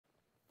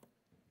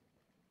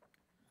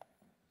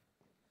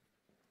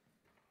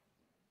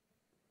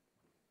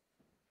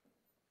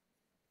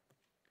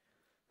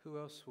Who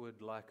else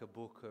would like a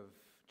book of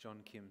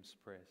John Kim's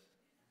prayers?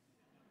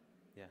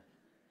 Yeah,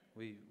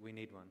 we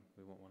need one.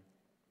 We want one.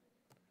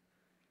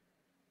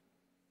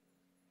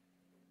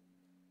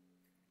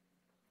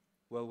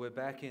 Well, we're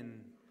back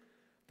in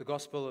the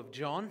Gospel of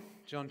John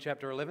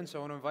chapter 11, so I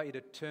want to invite you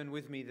to turn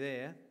with me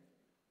there.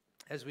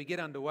 As we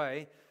get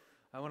underway,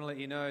 I want to let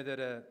you know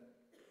that a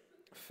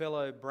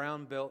fellow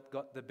brown belt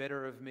got the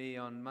better of me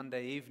on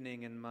Monday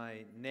evening, and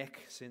my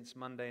neck since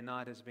Monday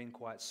night has been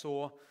quite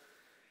sore.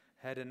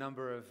 Had a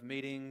number of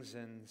meetings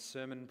and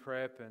sermon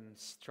prep and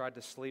tried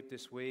to sleep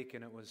this week,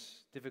 and it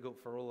was difficult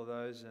for all of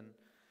those. And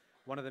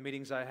one of the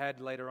meetings I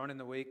had later on in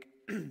the week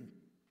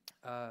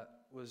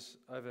was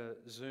over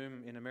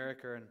Zoom in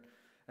America, and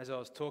as I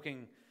was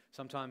talking,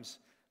 sometimes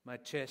my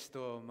chest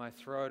or my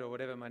throat or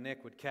whatever, my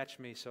neck would catch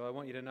me. So I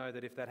want you to know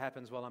that if that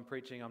happens while I'm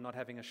preaching, I'm not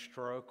having a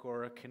stroke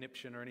or a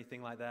conniption or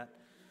anything like that.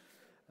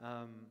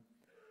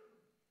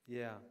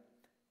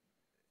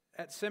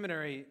 At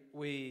seminary,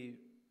 we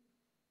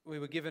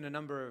were given a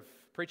number of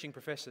preaching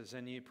professors,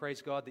 and you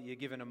praise God that you're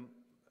given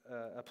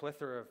a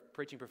plethora of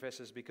preaching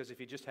professors, because if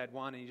you just had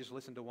one and you just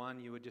listened to one,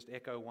 you would just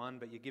echo one,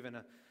 but you're given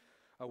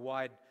a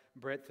wide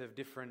breadth of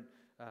different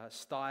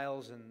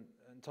styles and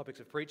topics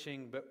of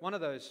preaching. But one of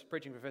those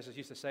preaching professors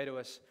used to say to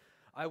us,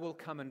 "I will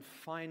come and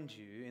find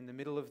you in the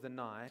middle of the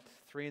night,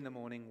 3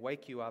 a.m,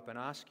 wake you up and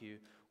ask you,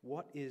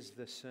 what is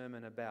the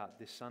sermon about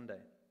this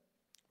Sunday?"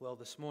 Well,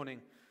 this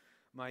morning,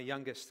 my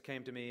youngest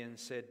came to me and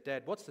said,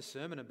 "Dad, what's the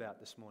sermon about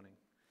this morning?"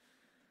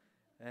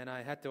 And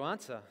I had to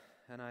answer,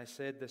 and I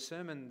said, "The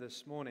sermon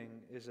this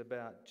morning is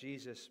about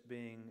Jesus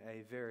being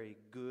a very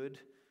good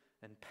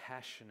and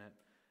passionate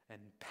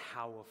and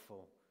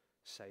powerful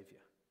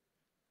Savior."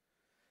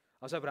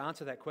 I was able to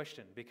answer that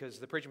question because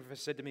the preaching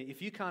professor said to me,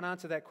 "If you can't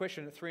answer that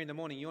question at 3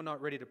 a.m, you're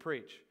not ready to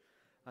preach."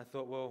 I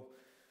thought, well,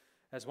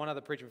 as one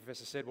other preaching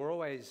professor said, we're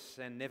always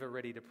and never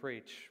ready to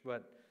preach,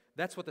 but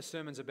that's what the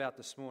sermon's about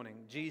this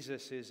morning.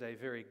 Jesus is a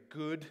very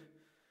good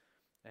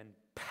and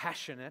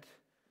passionate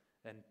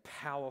and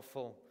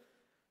powerful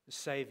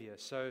Savior.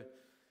 So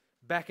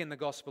back in the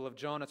Gospel of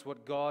John, it's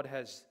what God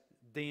has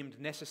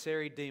deemed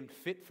necessary, deemed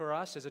fit for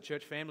us as a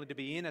church family to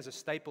be in as a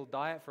staple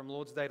diet from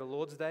Lord's Day to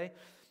Lord's Day.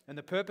 And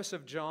the purpose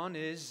of John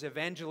is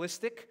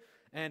evangelistic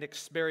and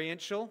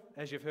experiential,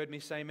 as you've heard me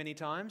say many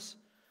times.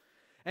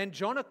 And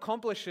John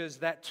accomplishes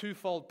that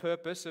twofold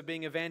purpose of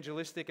being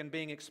evangelistic and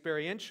being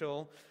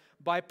experiential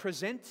by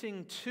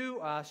presenting to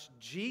us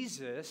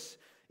Jesus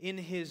in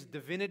His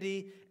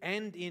divinity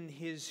and in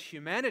His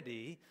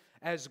humanity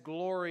as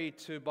glory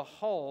to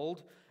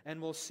behold,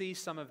 and we'll see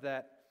some of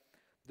that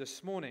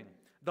this morning.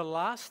 The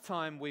last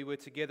time we were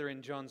together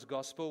in John's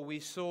Gospel, we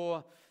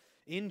saw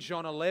in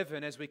John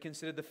 11, as we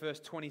considered the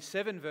first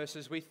 27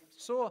 verses, we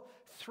saw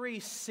 3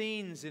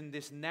 scenes in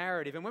this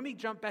narrative. And when we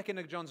jump back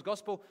into John's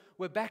Gospel,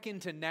 we're back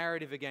into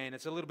narrative again.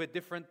 It's a little bit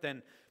different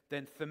than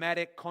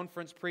thematic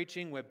conference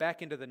preaching. We're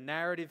back into the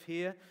narrative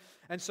here.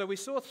 And so we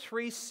saw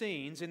 3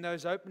 scenes in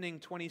those opening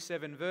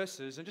 27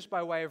 verses. And just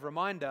by way of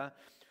reminder,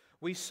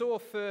 we saw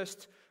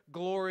first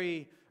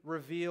glory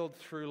revealed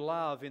through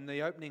love in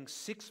the opening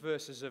 6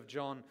 verses of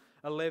John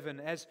 11.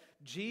 As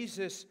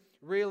Jesus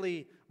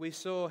really, we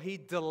saw He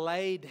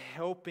delayed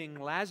helping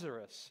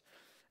Lazarus.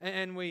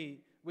 And we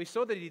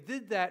saw that He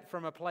did that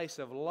from a place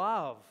of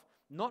love,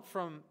 not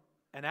from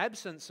an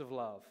absence of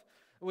love.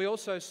 We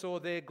also saw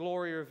their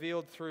glory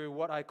revealed through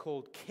what I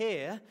called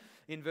care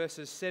in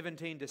verses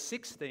 17 to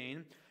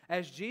 16,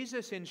 as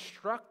Jesus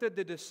instructed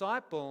the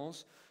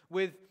disciples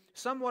with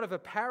somewhat of a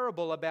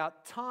parable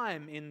about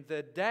time in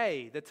the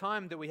day, the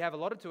time that we have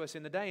allotted to us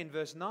in the day. In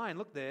verse 9,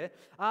 look there,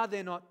 "Are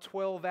there not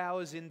 12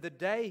 hours in the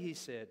day?" He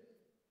said.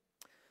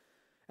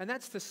 And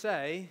that's to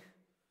say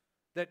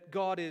that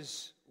God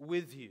is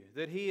with you,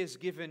 that He has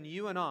given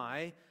you and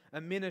I a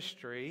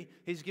ministry.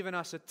 He's given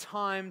us a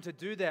time to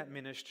do that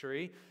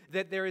ministry,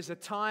 that there is a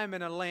time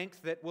and a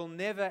length that will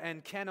never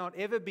and cannot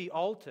ever be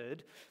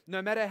altered,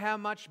 no matter how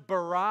much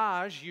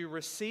barrage you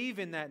receive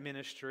in that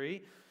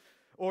ministry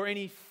or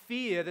any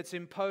fear that's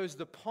imposed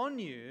upon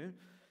you.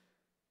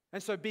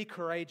 And so be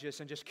courageous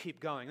and just keep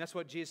going. That's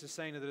what Jesus is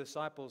saying to the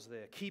disciples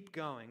there. Keep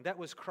going. That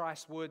was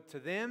Christ's word to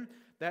them.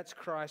 That's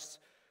Christ's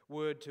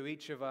word to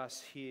each of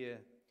us here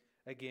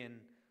again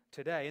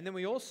today. And then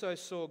we also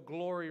saw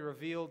glory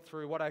revealed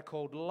through what I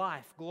called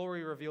life.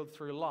 Glory revealed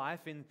through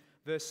life in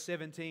verse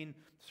 17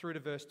 through to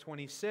verse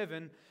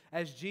 27,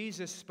 as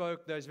Jesus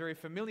spoke those very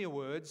familiar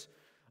words,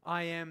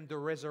 "I am the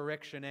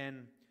resurrection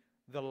and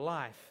the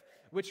life,"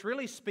 which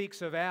really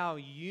speaks of our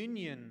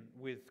union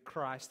with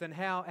Christ and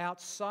how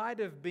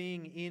outside of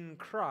being in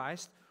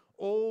Christ,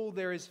 all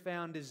there is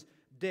found is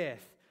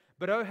death.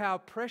 But oh, how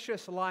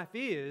precious life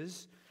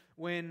is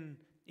when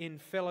in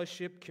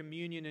fellowship,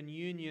 communion, and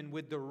union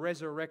with the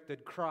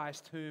resurrected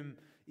Christ, whom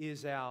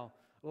is our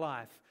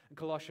life. And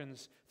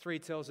Colossians 3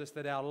 tells us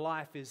that our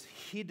life is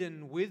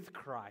hidden with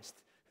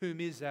Christ,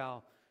 whom is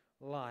our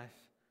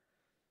life.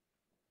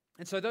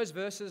 And so those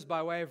verses,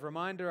 by way of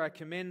reminder, I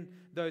commend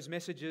those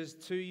messages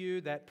to you,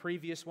 that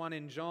previous one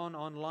in John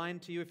online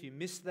to you if you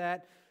missed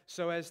that.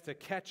 so as to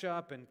catch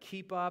up and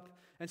keep up.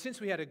 And since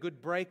we had a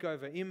good break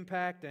over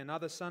Impact and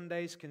other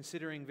Sundays,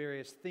 considering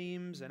various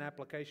themes and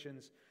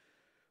applications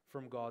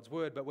from God's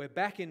Word. But we're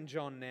back in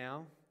John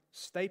now,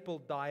 staple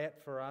diet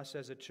for us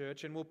as a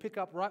church, and we'll pick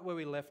up right where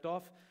we left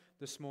off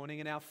this morning.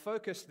 And our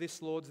focus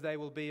this Lord's Day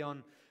will be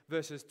on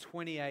verses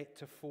 28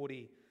 to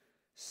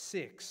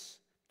 46.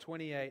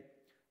 28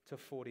 to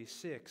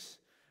 46.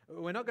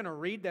 We're not going to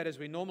read that as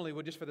we normally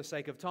would, just for the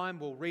sake of time.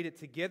 We'll read it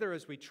together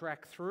as we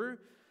track through.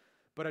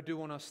 But I do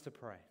want us to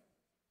pray.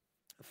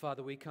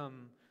 Father, we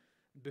come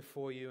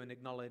before you and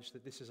acknowledge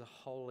that this is a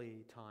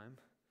holy time.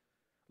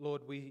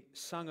 Lord, we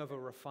sung of a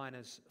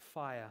refiner's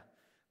fire.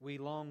 We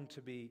long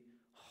to be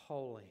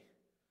holy.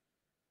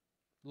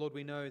 Lord,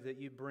 we know that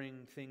you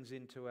bring things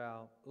into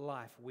our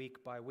life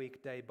week by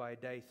week, day by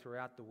day,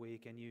 throughout the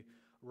week, and you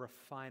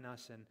refine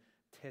us and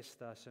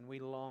test us, and we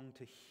long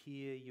to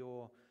hear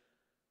your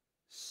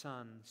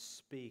Son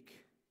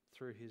speak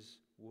through his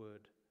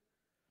word.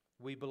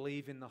 We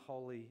believe in the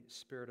Holy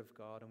Spirit of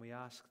God, and we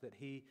ask that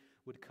he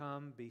would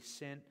come, be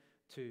sent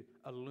to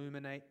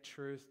illuminate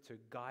truth, to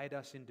guide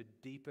us into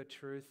deeper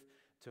truth,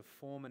 to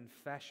form and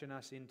fashion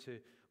us into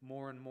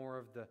more and more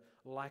of the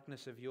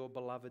likeness of your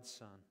beloved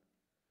Son.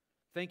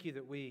 Thank you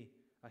that we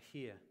are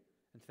here,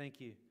 and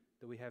thank you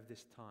that we have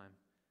this time.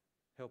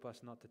 Help us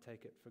not to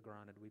take it for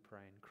granted, we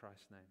pray in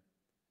Christ's name.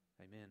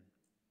 Amen.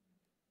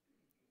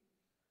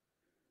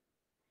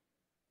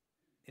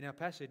 In our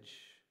passage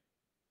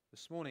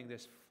this morning,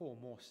 there's 4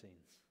 more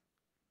scenes.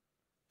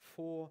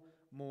 4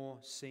 more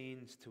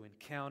scenes to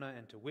encounter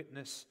and to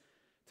witness,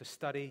 to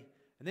study,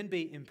 and then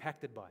be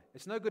impacted by.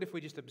 It's no good if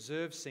we just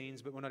observe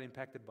scenes, but we're not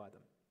impacted by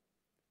them.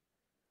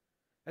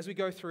 As we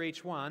go through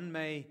each one,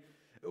 may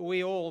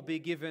we all be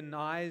given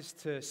eyes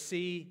to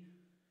see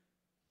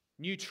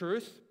new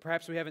truth.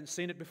 Perhaps we haven't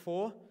seen it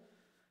before.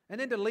 And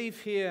then to leave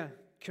here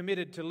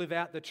committed to live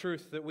out the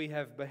truth that we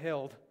have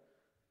beheld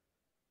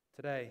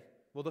today.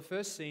 Well, the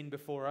first scene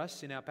before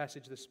us in our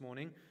passage this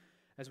morning,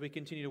 as we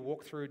continue to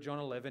walk through John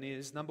 11,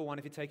 is, number 1,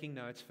 if you're taking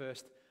notes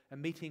first, a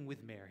meeting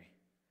with Mary.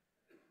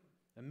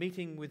 A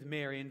meeting with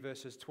Mary in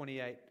verses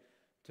 28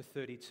 to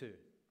 32.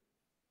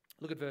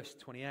 Look at verse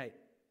 28.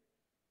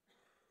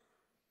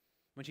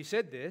 When she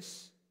said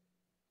this,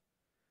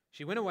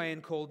 she went away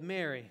and called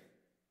Mary,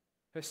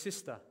 her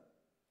sister,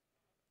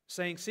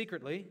 saying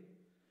secretly,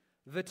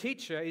 "The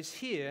teacher is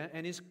here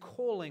and is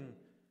calling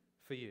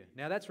for you."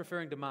 Now that's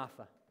referring to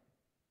Martha.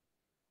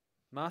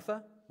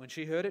 Martha, when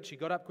she heard it, she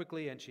got up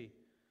quickly and she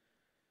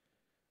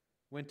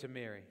went to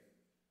Mary.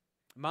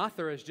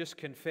 Martha has just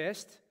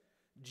confessed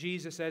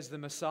Jesus as the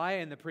Messiah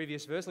in the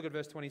previous verse. Look at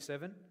verse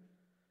 27.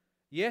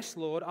 "Yes,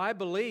 Lord, I have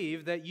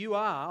believed that you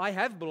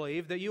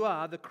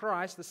are the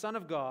Christ, the Son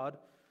of God,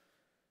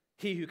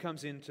 he who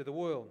comes into the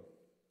world."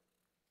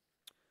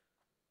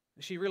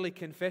 She really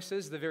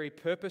confesses the very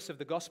purpose of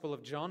the Gospel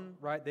of John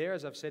right there,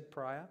 as I've said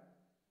prior.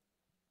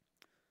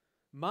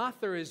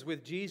 Martha is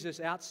with Jesus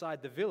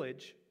outside the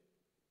village,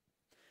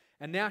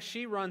 and now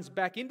she runs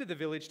back into the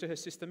village to her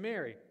sister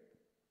Mary.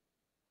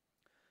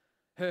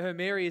 Her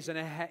Mary is in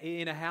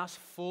a house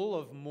full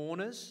of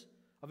mourners.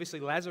 Obviously,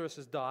 Lazarus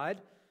has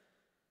died.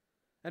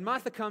 And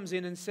Martha comes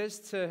in and says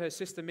to her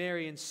sister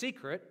Mary in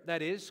secret,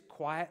 that is,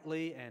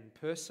 quietly and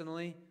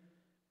personally,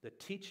 "The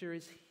teacher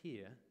is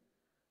here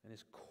and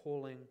is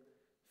calling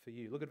for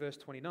you." Look at verse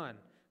 29.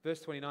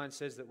 Verse 29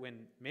 says that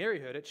when Mary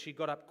heard it, she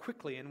got up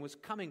quickly and was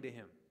coming to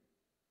him.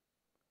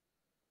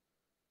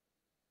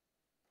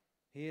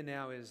 Here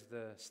now is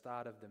the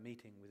start of the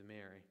meeting with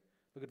Mary.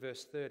 Look at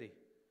verse 30.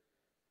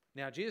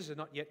 Now Jesus had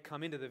not yet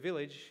come into the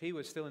village. He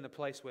was still in the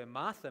place where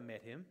Martha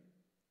met him.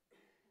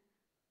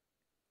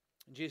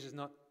 Jesus is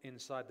not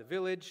inside the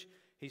village.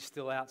 He's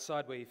still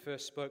outside where he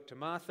first spoke to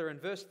Martha. And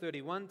verse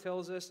 31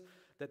 tells us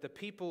that the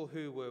people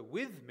who were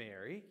with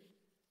Mary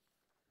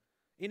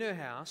in her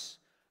house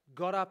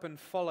got up and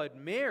followed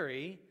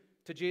Mary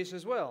to Jesus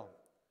as well.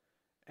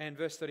 And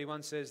verse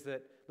 31 says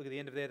that, look at the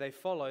end of there, they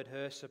followed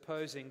her,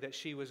 supposing that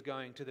she was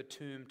going to the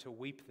tomb to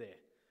weep there.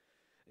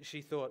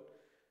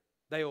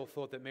 They all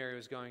thought that Mary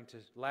was going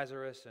to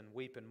Lazarus and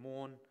weep and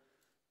mourn,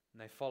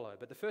 and they followed.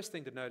 But the first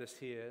thing to notice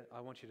here,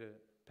 I want you to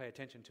pay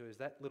attention to, is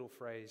that little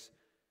phrase,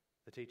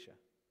 the teacher.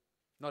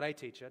 Not a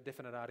teacher,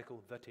 definite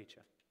article, the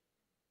teacher.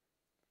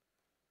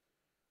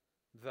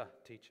 The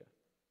teacher.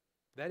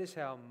 That is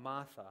how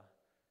Martha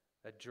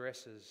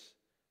addresses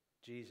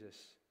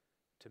Jesus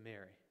to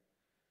Mary.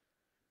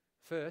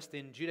 First,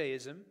 in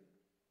Judaism,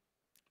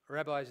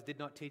 rabbis did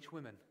not teach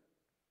women.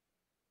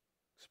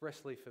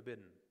 Expressly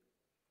forbidden.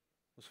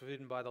 It was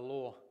forbidden by the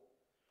law.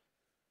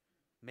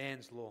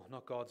 Man's law,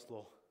 not God's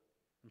law.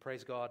 And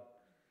praise God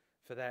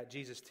for that.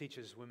 Jesus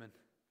teaches women.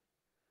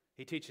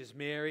 He teaches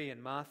Mary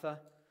and Martha.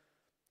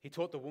 He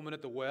taught the woman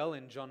at the well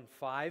in John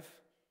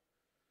 5.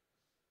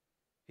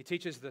 He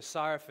teaches the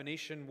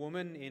Syrophoenician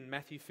woman in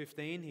Matthew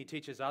 15. He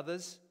teaches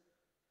others.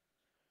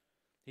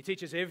 He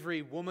teaches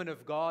every woman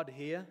of God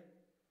here.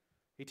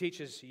 He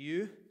teaches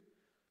you.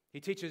 He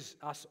teaches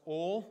us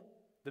all,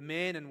 the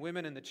men and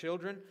women and the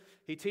children.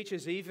 He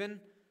teaches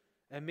even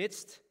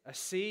amidst a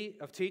sea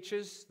of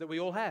teachers that we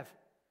all have.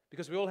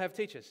 Because we all have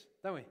teachers,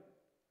 don't we?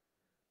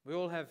 We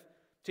all have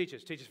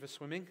teachers. Teachers for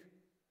swimming,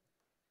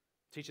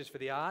 teachers for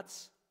the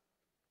arts,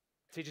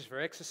 teachers for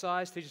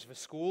exercise, teachers for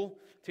school,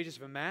 teachers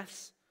for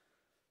maths,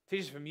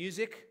 teachers for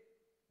music,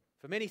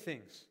 for many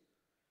things.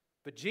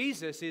 But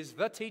Jesus is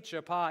the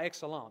teacher par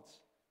excellence.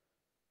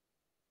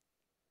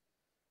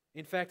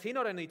 In fact, He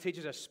not only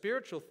teaches us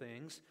spiritual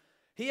things,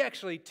 He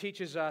actually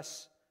teaches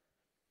us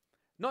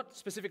not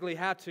specifically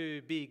how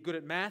to be good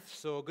at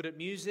maths or good at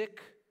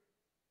music,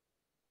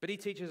 but He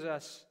teaches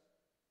us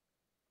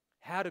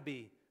how to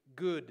be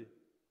good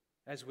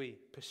as we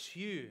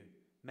pursue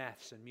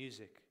maths and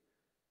music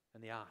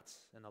and the arts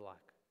and the like.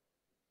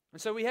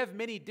 And so we have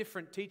many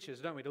different teachers,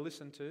 don't we, to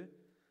listen to.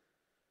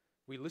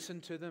 We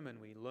listen to them and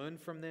we learn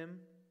from them.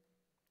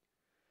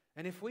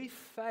 And if we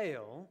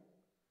fail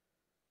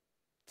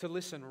to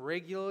listen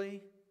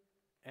regularly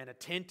and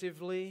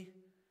attentively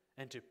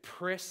and to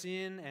press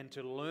in and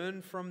to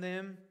learn from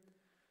them,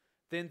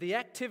 then the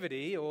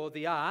activity or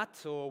the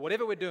art or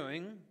whatever we're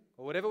doing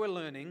or whatever we're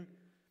learning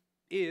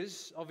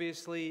is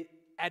obviously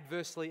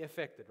adversely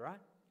affected, right?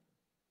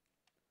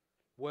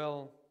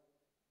 Well,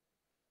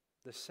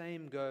 the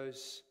same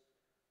goes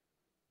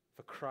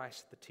for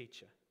Christ the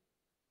teacher.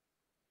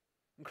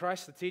 And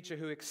Christ the teacher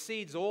who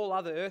exceeds all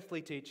other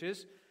earthly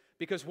teachers,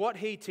 because what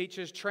He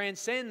teaches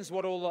transcends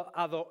what all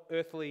other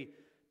earthly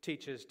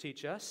teachers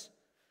teach us.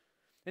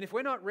 And if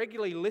we're not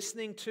regularly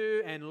listening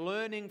to and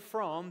learning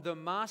from the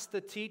master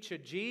teacher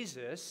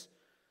Jesus,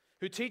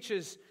 who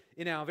teaches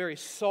in our very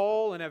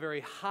soul and our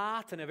very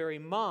heart and our very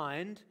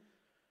mind,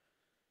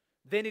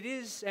 then it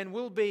is and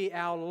will be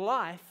our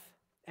life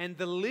and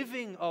the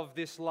living of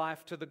this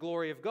life to the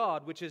glory of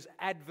God which is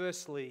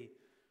adversely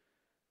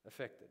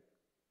affected.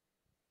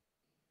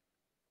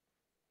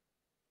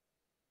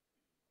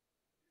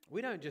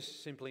 We don't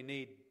just simply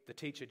need the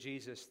teacher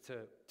Jesus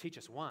to teach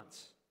us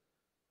once.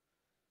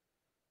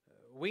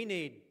 We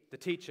need the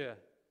teacher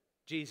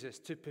Jesus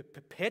to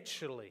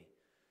perpetually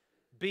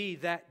be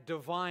that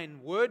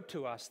divine word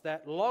to us,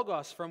 that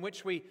logos from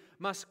which we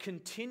must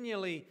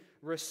continually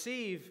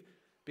receive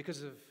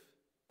because of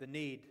the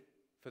need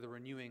for the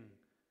renewing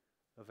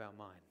of our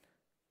mind,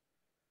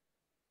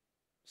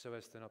 so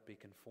as to not be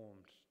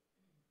conformed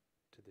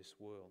to this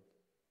world.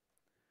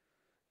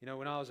 You know,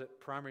 when I was at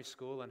primary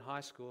school and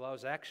high school, I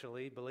was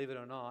actually, believe it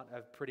or not,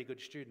 a pretty good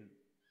student.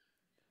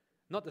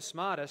 Not the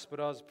smartest, but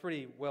I was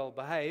pretty well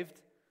behaved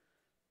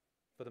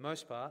for the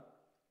most part.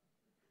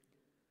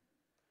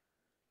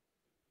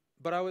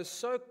 But I was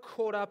so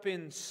caught up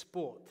in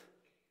sport,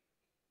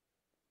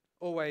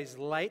 always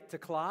late to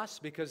class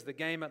because the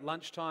game at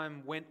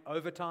lunchtime went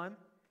overtime,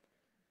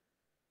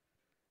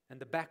 and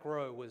the back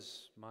row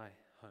was my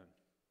home.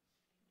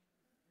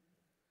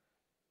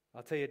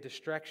 I'll tell you,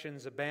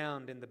 distractions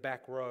abound in the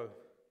back row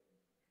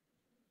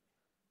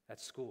at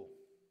school.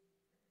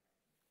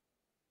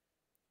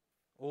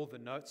 All the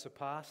notes are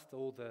passed,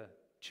 all the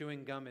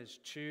chewing gum is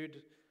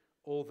chewed,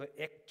 all the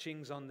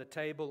etchings on the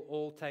table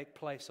all take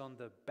place on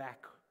the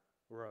back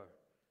row.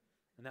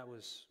 And that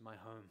was my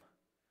home.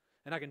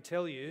 And I can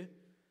tell you,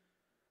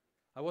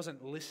 I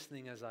wasn't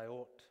listening as I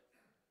ought.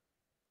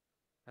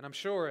 And I'm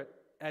sure it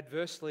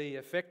adversely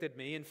affected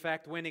me. In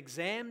fact, when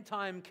exam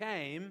time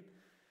came,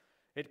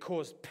 it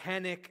caused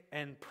panic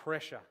and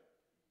pressure.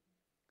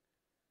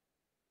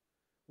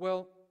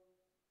 Well,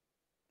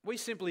 we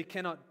simply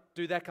cannot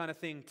do that kind of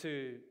thing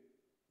to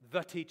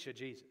the teacher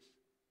Jesus.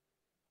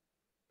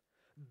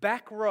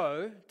 Back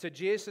row to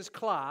Jesus'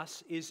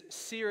 class is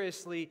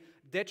seriously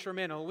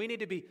detrimental. We need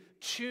to be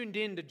tuned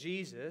in to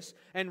Jesus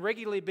and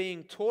regularly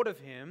being taught of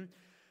Him,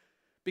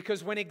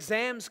 because when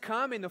exams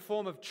come in the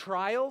form of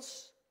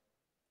trials,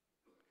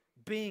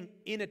 being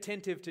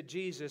inattentive to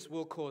Jesus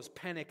will cause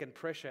panic and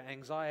pressure,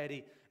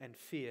 anxiety and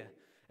fear.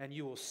 And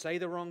you will say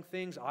the wrong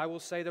things, I will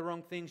say the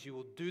wrong things, you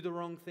will do the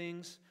wrong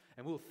things,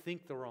 and we'll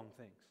think the wrong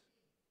things.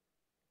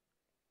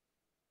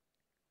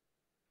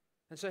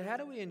 And so how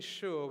do we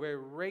ensure we're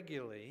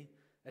regularly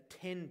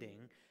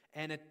attending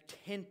and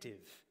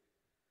attentive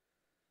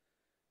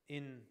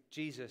in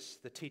Jesus,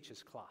 the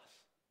teacher's class?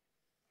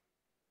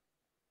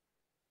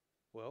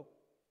 Well,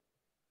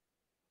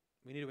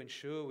 we need to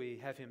ensure we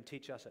have Him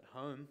teach us at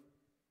home,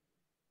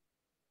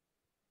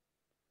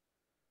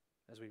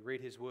 as we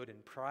read His Word in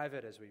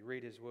private, as we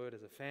read His Word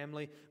as a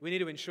family. We need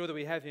to ensure that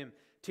we have Him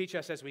teach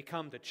us as we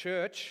come to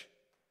church,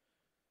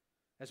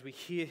 as we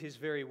hear His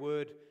very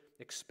Word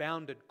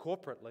expounded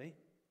corporately.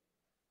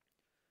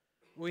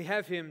 We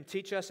have Him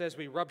teach us as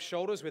we rub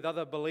shoulders with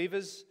other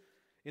believers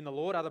in the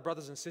Lord, other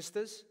brothers and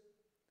sisters.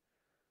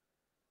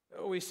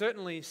 We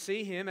certainly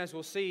see Him, as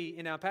we'll see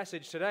in our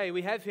passage today,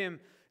 we have Him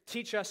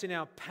teach us in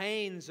our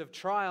pains of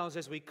trials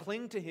as we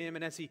cling to Him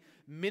and as He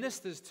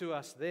ministers to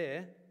us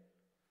there.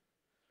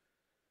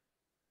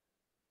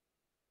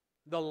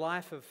 The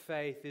life of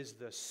faith is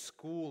the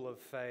school of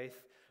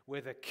faith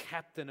where the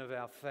captain of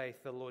our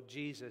faith, the Lord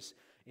Jesus,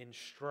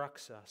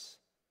 instructs us.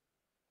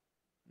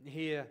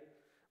 Here,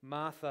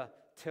 Martha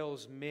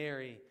tells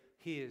Mary,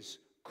 He is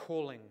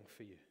calling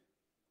for you.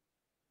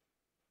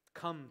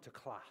 Come to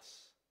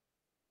class.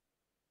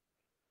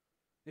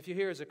 If you're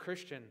here as a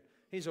Christian,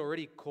 He's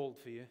already called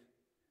for you.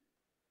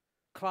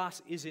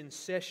 Class is in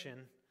session,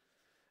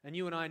 and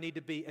you and I need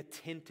to be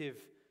attentive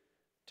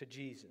to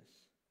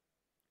Jesus.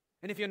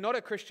 And if you're not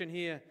a Christian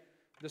here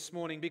this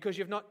morning because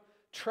you've not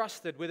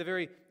trusted with a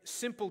very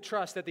simple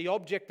trust that the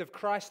object of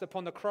Christ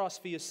upon the cross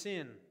for your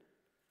sin,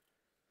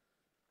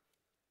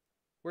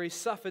 where He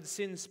suffered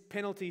sin's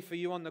penalty for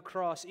you on the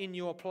cross in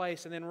your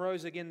place and then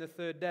rose again the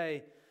third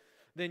day,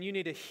 then you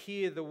need to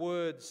hear the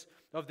words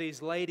of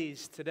these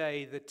ladies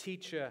today. The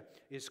teacher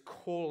is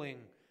calling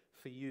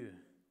for you.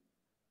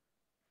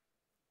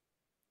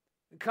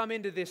 Come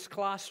into this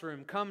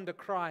classroom, come to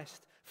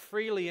Christ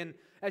freely, and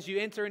as you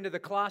enter into the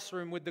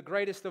classroom with the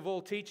greatest of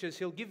all teachers,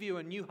 He'll give you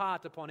a new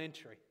heart upon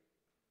entry.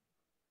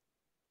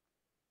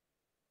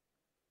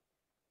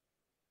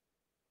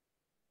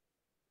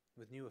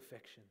 With new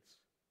affections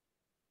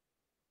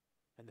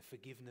and the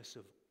forgiveness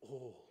of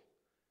all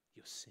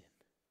your sin.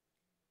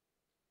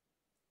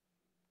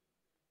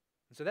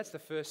 And so that's the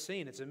first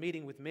scene. It's a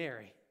meeting with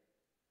Mary.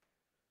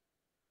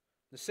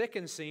 The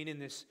second scene in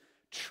this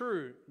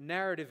true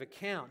narrative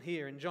account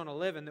here in John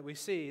 11 that we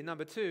see in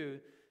number 2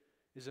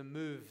 is a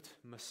moved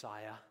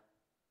Messiah.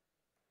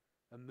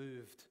 A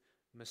moved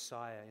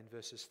Messiah in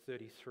verses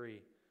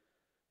 33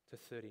 to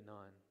 39.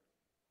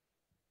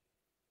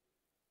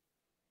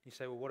 You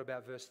say, well, what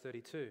about verse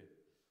 32?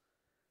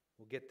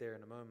 We'll get there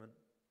in a moment.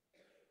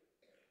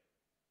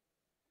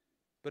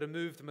 But a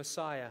moved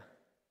Messiah.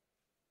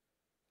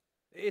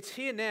 It's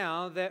here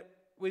now that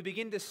we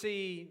begin to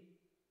see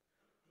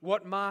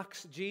what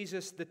marks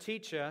Jesus the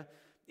teacher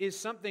is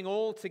something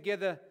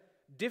altogether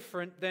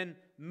different than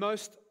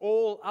most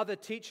all other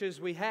teachers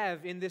we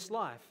have in this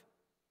life.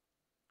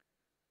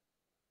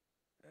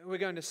 We're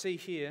going to see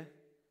here,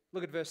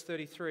 look at verse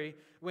 33,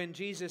 when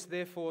Jesus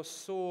therefore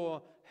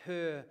saw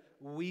her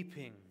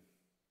weeping,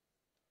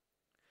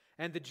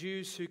 and the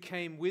Jews who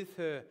came with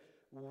her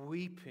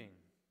weeping,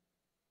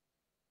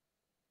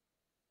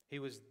 He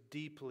was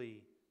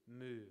deeply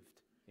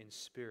moved in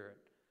spirit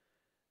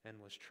and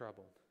was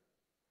troubled.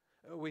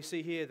 We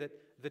see here that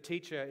the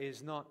teacher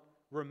is not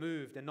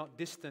removed and not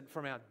distant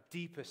from our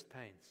deepest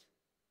pains.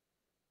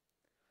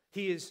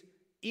 He is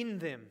in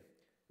them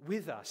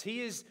with us.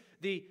 He is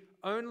the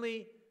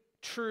only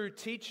true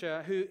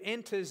teacher who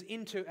enters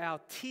into our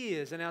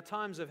tears and our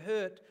times of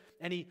hurt,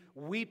 and He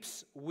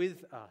weeps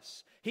with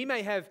us. He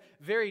may have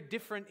very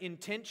different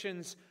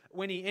intentions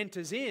when He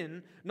enters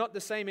in, not the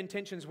same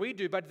intentions we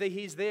do, but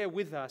He's there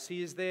with us.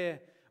 He is there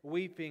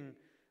weeping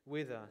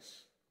with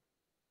us.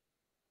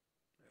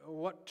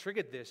 What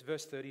triggered this?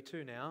 Verse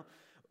 32 now.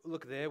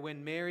 Look there.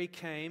 When Mary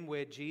came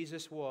where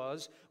Jesus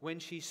was, when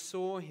she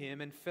saw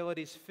Him and fell at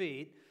His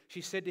feet, she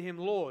said to Him,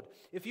 Lord,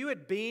 if you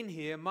had been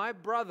here, my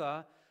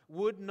brother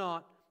would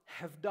not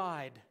have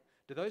died.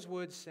 Do those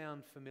words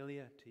sound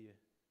familiar to you?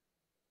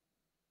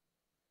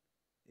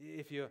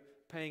 If you're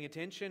paying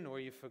attention or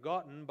you've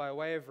forgotten, by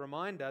way of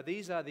reminder,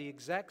 these are the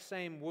exact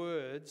same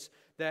words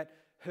that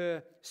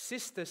her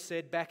sister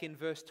said back in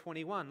verse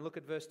 21. Look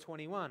at verse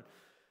 21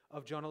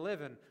 of John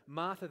 11.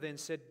 Martha then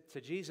said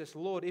to Jesus,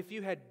 Lord, if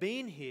you had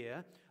been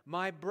here,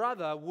 my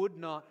brother would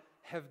not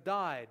have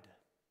died.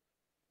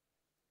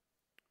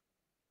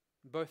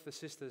 Both the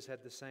sisters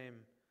had the same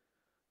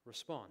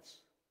response.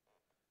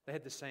 They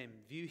had the same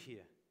view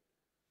here.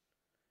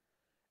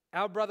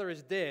 Our brother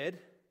is dead,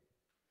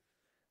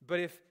 but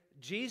if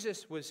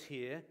Jesus was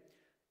here,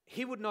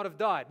 He would not have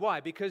died. Why?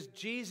 Because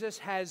Jesus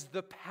has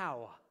the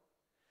power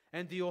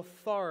and the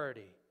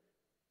authority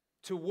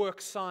to work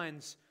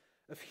signs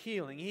of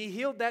healing. He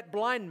healed that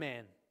blind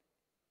man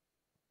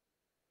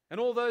and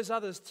all those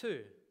others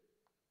too.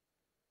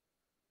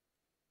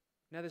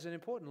 Now there's an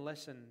important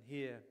lesson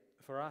here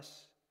for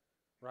us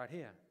right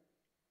here.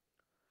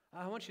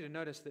 I want you to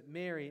notice that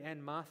Mary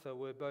and Martha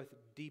were both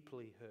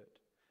deeply hurt.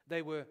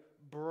 They were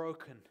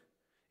broken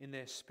in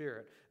their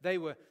spirit. They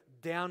were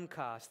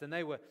downcast and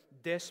they were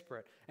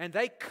desperate. And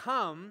they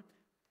come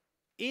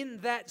in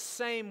that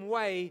same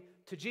way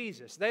to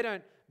Jesus. They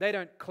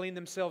don't clean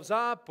themselves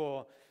up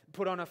or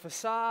put on a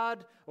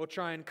facade or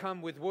try and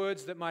come with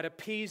words that might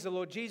appease the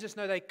Lord Jesus.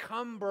 No, they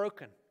come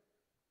broken.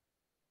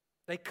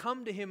 They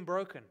come to Him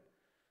broken.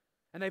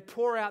 And they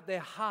pour out their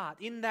heart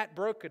in that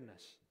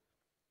brokenness,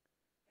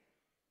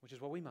 which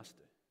is what we must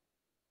do.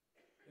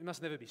 We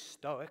must never be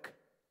stoic.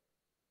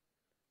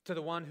 To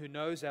the one who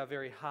knows our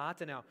very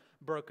heart and our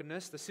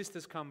brokenness, the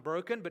sisters come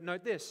broken, but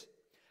note this,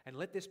 and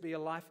let this be a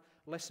life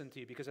lesson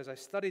to you, because as I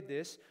studied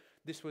this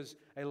was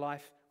a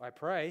life, I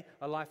pray,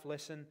 a life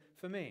lesson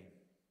for me.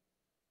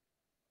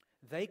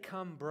 They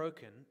come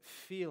broken,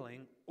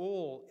 feeling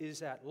all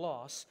is at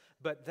loss,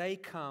 but they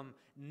come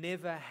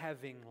never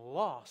having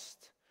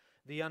lost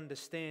the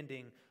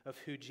understanding of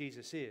who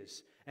Jesus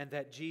is, and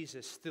that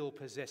Jesus still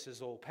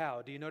possesses all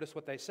power. Do you notice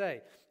what they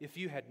say? If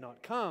you had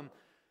not come,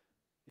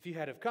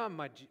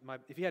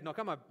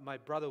 my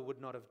brother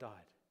would not have died.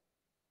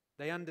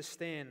 They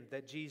understand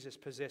that Jesus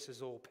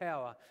possesses all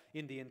power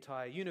in the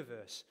entire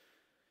universe.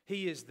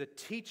 He is the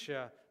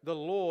teacher, the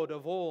Lord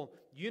of all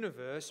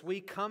universe.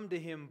 We come to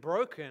Him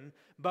broken,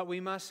 but we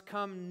must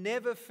come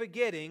never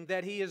forgetting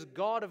that He is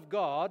God of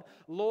God,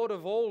 Lord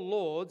of all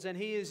lords, and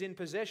He is in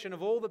possession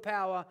of all the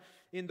power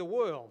in the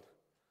world.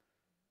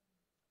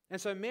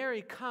 And so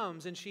Mary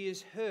comes and she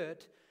is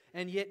hurt,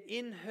 and yet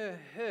in her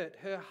hurt,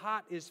 her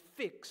heart is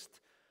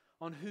fixed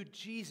on who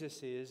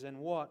Jesus is and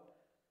what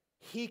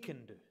He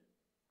can do.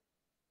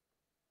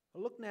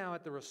 Well, look now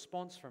at the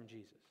response from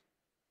Jesus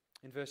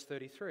in verse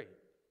 33.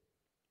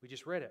 We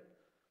just read it.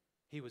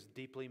 He was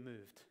deeply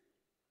moved.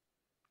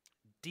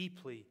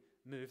 Deeply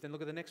moved. And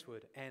look at the next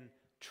word. And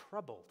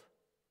troubled.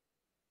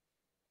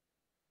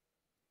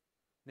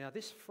 Now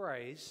this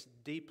phrase,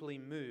 deeply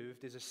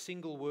moved, is a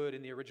single word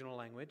in the original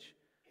language.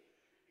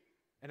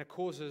 And it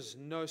causes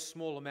no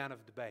small amount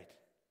of debate.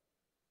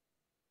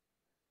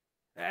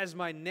 As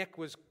my neck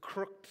was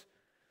crooked,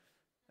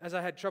 as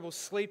I had trouble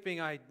sleeping,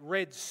 I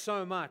read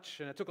so much.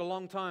 And it took a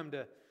long time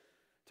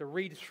to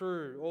read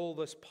through all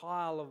this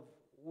pile of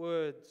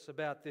words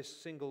about this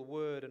single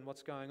word and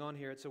what's going on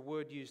here. It's a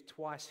word used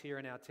twice here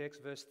in our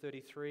text, verse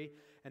 33,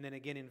 and then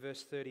again in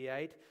verse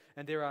 38.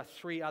 And there are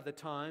 3 other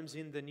times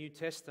in the New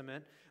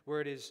Testament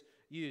where it is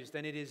used,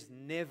 and it is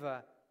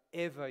never,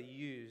 ever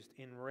used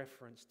in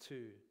reference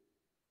to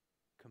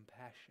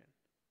compassion.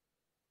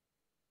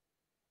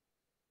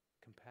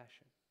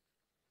 Compassion.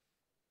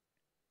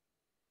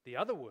 The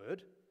other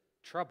word,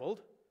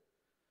 troubled,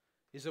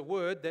 is a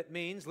word that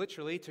means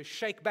literally to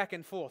shake back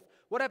and forth.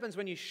 What happens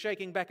when you're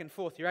shaking back and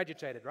forth? You're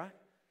agitated, right?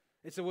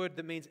 It's a word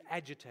that means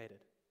agitated.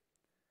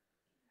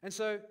 And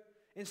so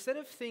instead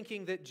of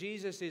thinking that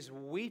Jesus is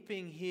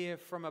weeping here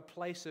from a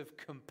place of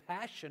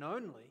compassion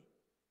only,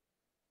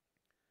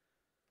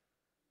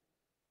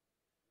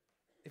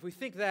 if we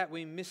think that,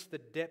 we miss the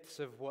depths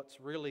of what's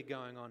really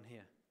going on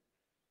here.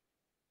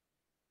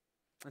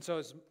 And so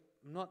it's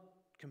not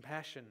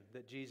compassion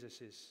that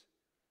Jesus is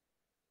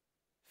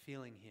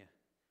feeling here.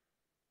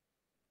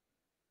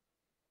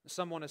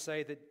 Some want to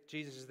say that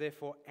Jesus is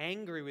therefore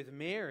angry with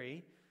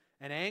Mary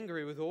and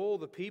angry with all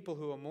the people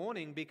who are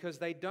mourning because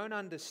they don't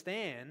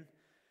understand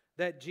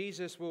that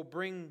Jesus will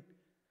bring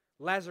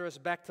Lazarus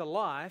back to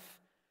life,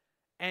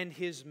 and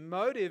his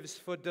motives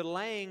for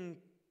delaying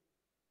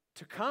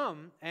to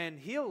come and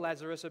heal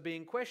Lazarus are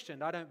being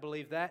questioned. I don't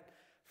believe that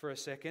for a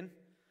second.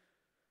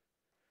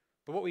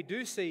 But what we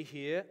do see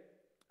here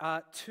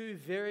are 2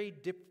 very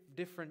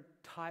different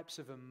types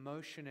of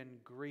emotion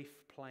and grief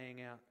playing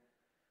out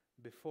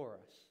before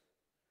us.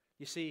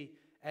 You see,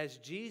 as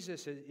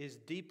Jesus is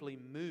deeply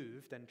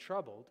moved and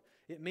troubled,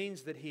 it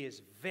means that He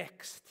is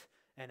vexed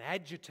and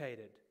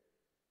agitated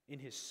in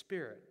His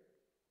spirit.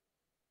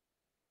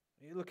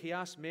 Look, He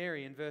asked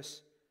Mary in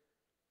verse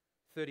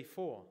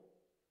 34,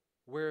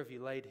 "Where have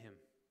you laid him?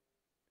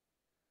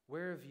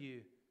 Where have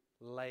you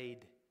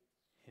laid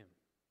him?"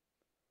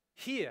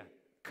 "Here,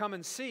 come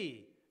and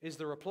see," is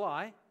the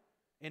reply.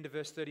 End of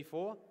verse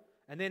 34.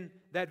 And then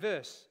that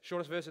verse,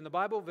 shortest verse in the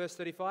Bible, verse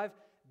 35,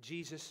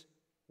 Jesus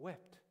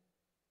wept.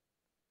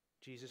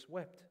 Jesus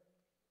wept.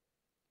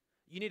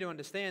 You need to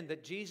understand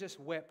that Jesus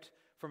wept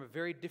from a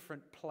very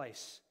different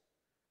place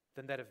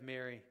than that of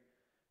Mary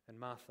and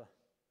Martha.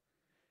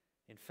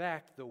 In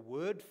fact, the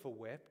word for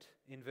wept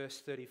in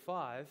verse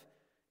 35,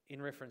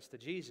 in reference to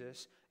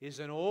Jesus, is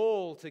an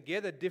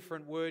altogether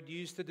different word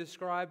used to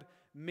describe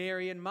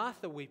Mary and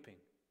Martha weeping.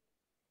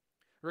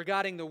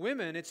 Regarding the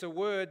women, it's a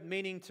word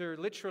meaning to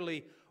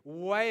literally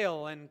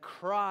wail and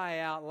cry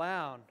out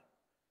loud.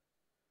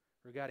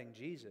 Regarding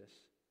Jesus,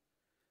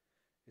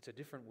 it's a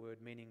different word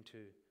meaning to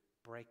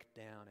break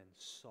down and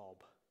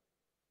sob.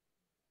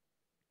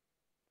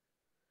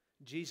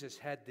 Jesus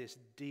had this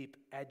deep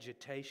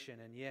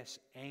agitation and, yes,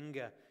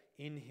 anger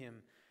in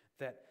Him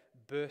that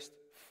burst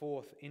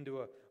forth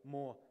into a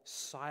more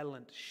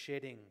silent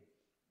shedding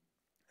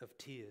of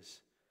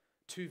tears.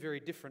 2 very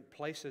different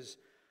places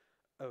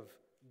of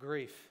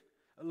grief.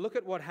 Look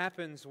at what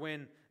happens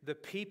when the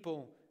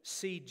people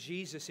see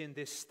Jesus in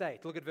this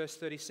state. Look at verse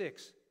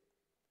 36.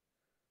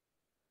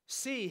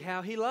 "See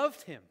how He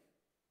loved him."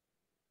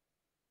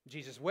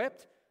 Jesus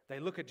wept. They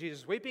look at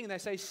Jesus weeping and they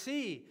say,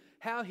 "See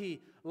how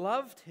He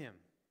loved him."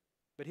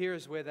 But here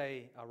is where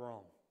they are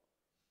wrong.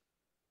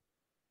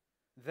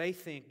 They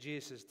think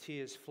Jesus'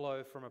 tears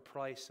flow from a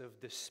place of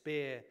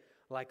despair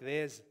like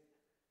theirs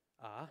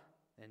are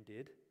and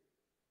did.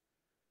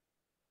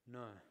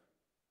 No.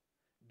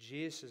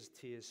 Jesus'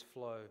 tears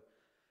flow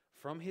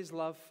from His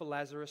love for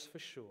Lazarus for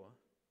sure.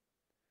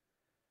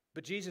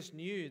 But Jesus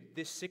knew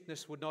this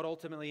sickness would not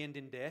ultimately end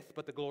in death,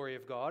 but the glory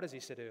of God, as He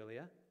said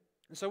earlier.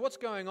 And so what's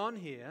going on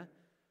here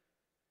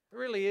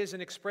really is an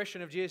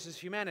expression of Jesus'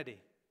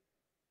 humanity.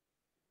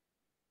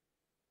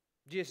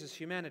 Jesus'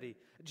 humanity.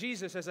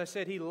 Jesus, as I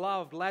said, He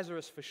loved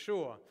Lazarus for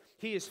sure.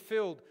 He is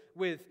filled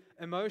with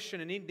emotion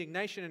and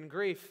indignation and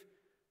grief.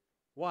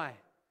 Why?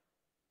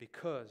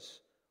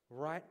 Because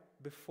right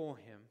before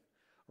Him,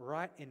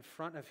 right in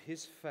front of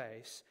His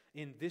face,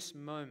 in this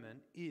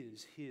moment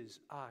is His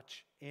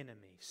arch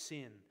enemy,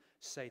 sin,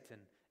 Satan,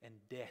 and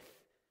death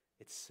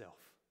itself.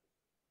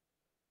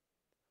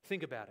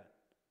 Think about it.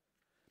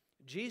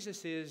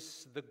 Jesus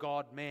is the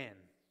God-man.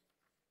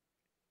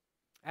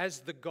 As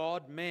the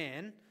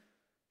God-man,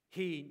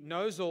 He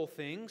knows all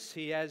things.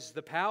 He has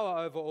the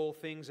power over all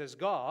things as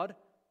God.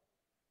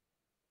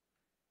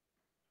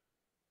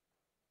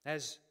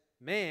 As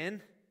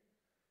man,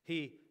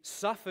 He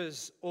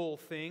suffers all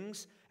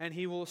things, and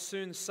He will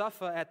soon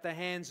suffer at the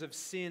hands of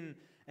sin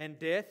and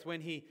death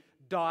when He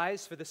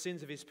dies for the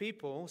sins of His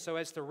people, so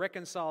as to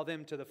reconcile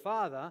them to the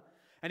Father.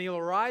 And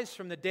He'll rise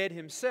from the dead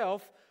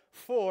Himself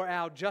for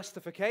our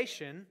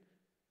justification,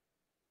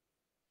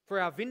 for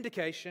our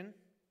vindication.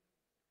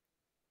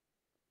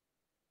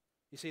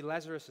 You see,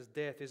 Lazarus'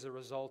 death is a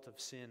result of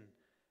sin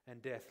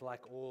and death,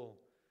 like all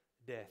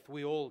death.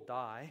 We all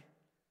die.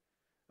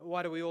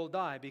 Why do we all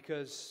die?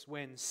 Because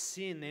when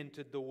sin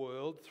entered the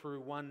world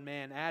through one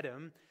man,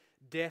 Adam,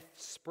 death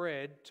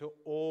spread to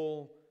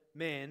all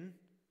men.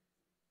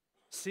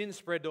 Sin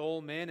spread to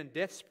all men, and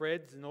death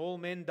spread, and all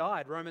men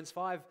died. Romans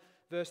 5,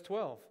 verse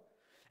 12.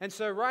 And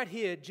so right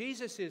here,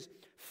 Jesus is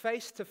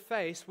face to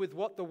face with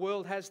what the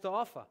world has to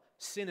offer,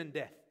 sin and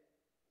death.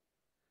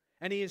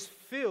 And He is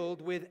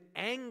filled with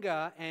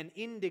anger and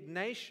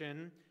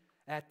indignation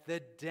at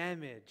the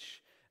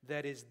damage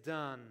that is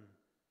done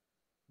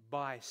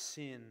by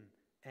sin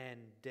and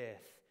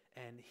death.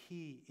 And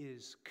He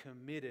is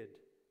committed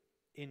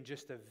in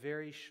just a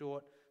very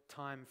short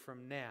time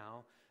from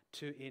now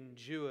to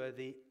endure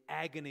the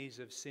agonies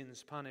of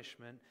sin's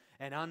punishment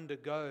and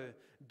undergo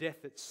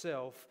death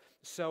itself,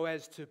 so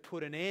as to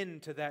put an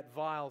end to that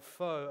vile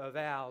foe of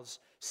ours,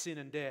 sin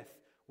and death,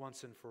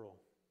 once and for all.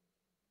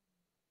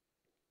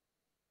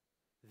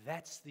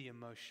 That's the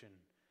emotion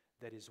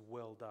that is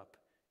welled up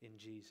in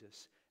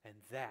Jesus, and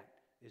that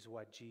is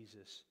why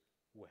Jesus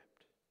wept.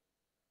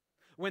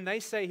 When they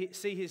see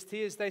His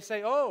tears, they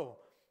say, oh,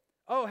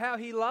 how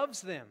He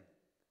loves them.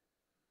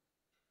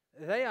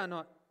 They are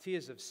not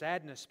tears of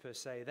sadness per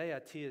se. They are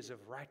tears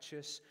of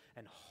righteous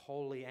and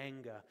holy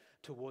anger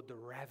toward the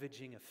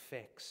ravaging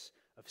effects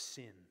of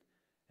sin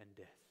and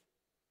death,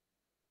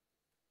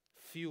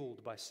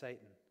 fueled by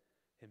Satan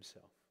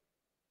himself.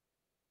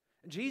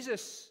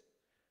 Jesus,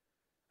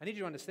 I need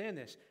you to understand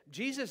this,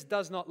 Jesus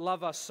does not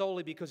love us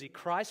solely because He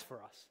cries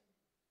for us.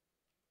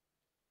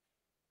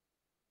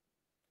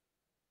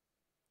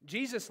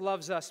 Jesus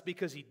loves us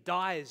because He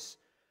dies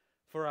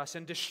for us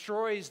and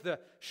destroys the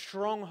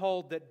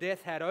stronghold that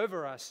death had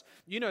over us.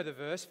 You know the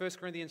verse, 1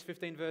 Corinthians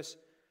 15, verse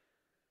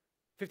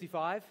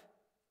 55.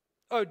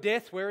 O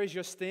death, where is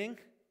your sting?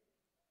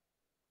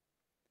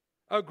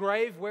 O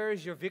grave, where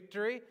is your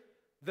victory?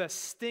 The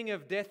sting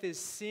of death is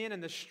sin,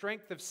 and the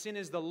strength of sin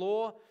is the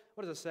law.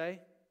 What does it say?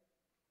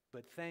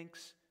 But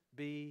thanks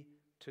be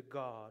to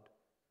God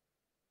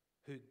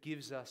who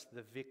gives us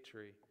the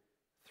victory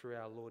through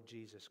our Lord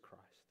Jesus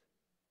Christ.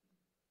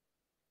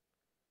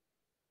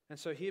 And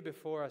so here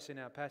before us in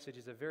our passage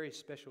is a very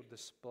special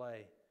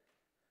display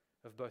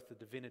of both the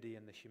divinity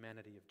and the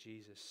humanity of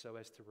Jesus, so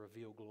as to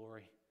reveal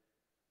glory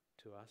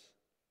to us.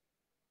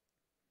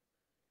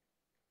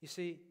 You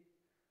see,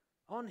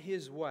 on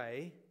His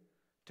way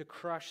to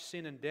crush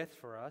sin and death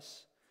for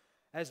us,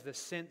 as the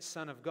sent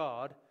Son of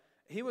God,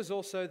 He was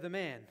also the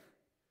man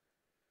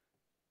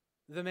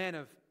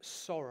of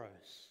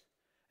sorrows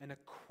and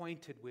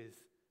acquainted with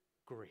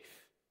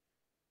grief.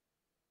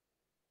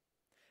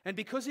 And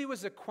because He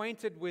was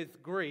acquainted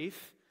with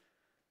grief,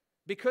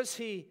 because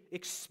He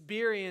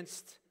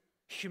experienced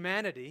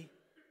humanity,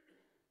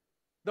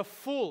 the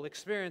full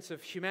experience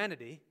of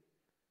humanity,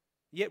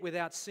 yet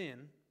without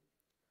sin,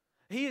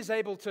 He is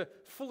able to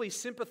fully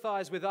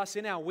sympathize with us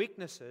in our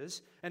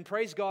weaknesses, and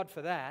praise God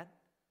for that.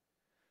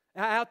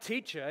 Our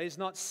teacher is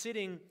not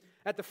sitting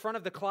at the front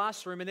of the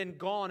classroom and then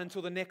gone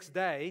until the next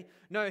day.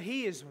 No,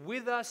 He is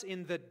with us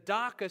in the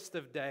darkest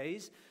of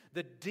days,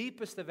 the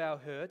deepest of our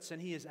hurts,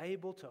 and He is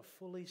able to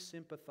fully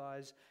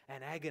sympathize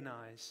and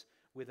agonize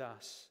with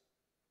us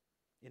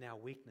in our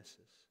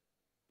weaknesses,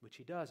 which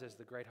He does as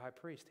the great high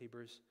priest,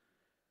 Hebrews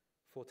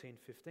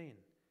 14:15.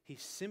 He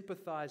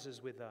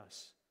sympathizes with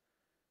us.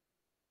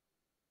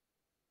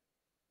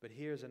 But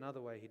here's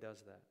another way He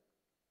does that.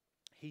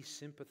 He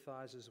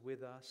sympathizes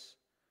with us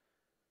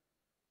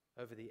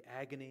over the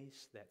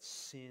agonies that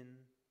sin and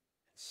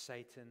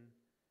Satan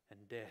and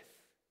death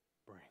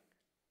bring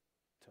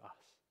to us.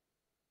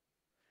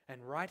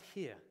 And right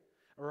here,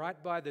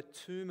 right by the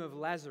tomb of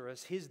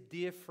Lazarus, his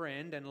dear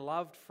friend and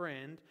loved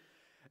friend,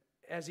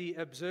 as he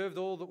observed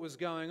all that was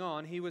going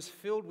on, he was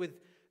filled with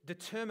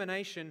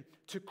determination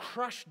to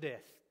crush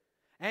death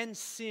and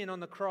sin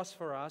on the cross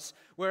for us,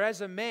 where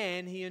as a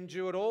man he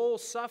endured all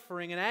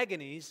suffering and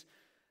agonies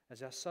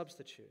as our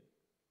substitute.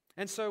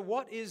 And so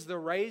what is the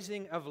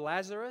raising of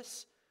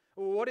Lazarus?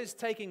 What is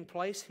taking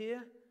place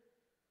here?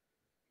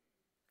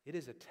 It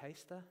is a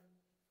taster.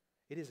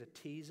 It is a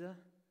teaser.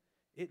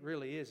 It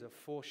really is a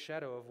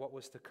foreshadow of what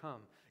was to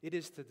come. It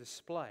is to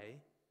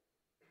display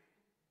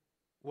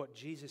what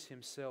Jesus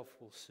Himself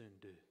will soon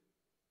do.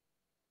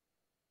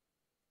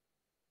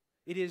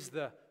 It is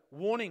the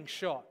warning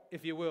shot,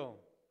 if you will,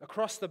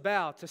 across the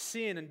bow to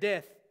sin and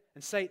death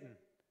and Satan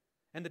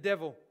and the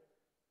devil.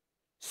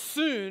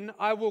 Soon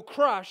I will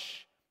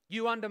crush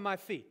You under my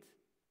feet.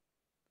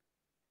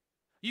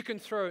 You can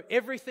throw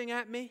everything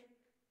at me.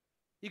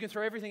 You can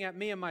throw everything at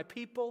me and my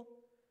people.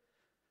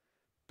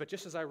 But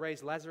just as I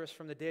raised Lazarus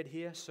from the dead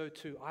here, so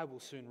too I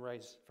will soon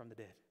raise from the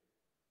dead.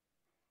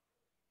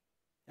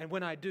 And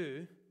when I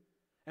do,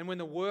 and when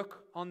the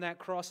work on that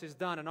cross is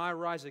done and I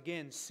rise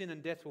again, sin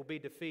and death will be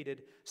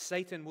defeated.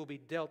 Satan will be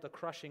dealt a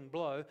crushing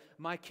blow.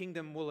 My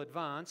kingdom will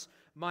advance.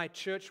 My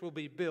church will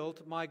be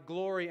built. My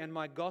glory and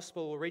my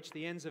gospel will reach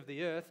the ends of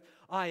the earth.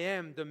 I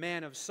am the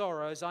man of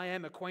sorrows. I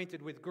am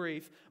acquainted with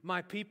grief.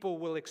 My people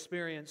will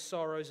experience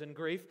sorrows and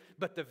grief.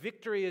 But the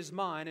victory is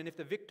mine. And if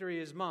the victory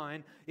is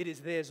mine, it is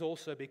theirs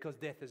also, because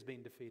death has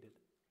been defeated.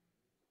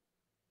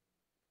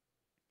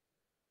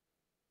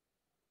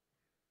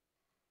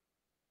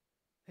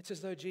 It's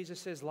as though Jesus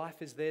says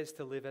life is theirs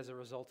to live as a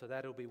result of that.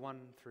 It'll be won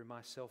through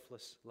my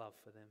selfless love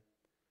for them.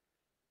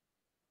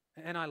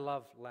 And I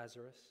love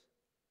Lazarus.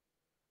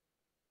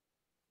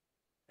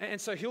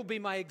 And so he'll be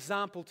my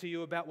example to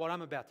you about what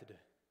I'm about to do.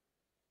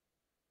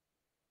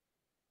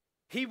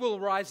 He will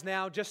rise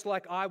now just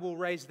like I will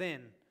raise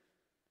then.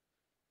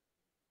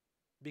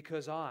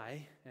 Because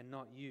I, and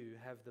not you,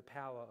 have the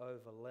power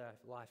over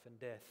life and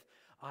death.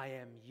 I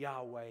am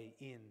Yahweh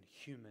in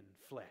human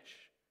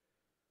flesh.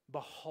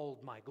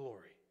 Behold my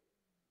glory.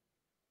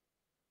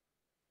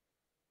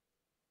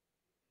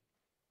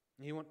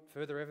 You want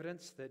further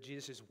evidence that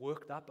Jesus is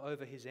worked up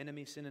over his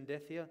enemy, sin and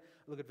death here?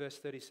 Look at verse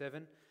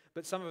 37.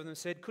 But some of them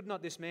said, could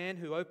not this man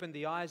who opened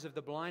the eyes of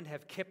the blind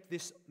have kept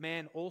this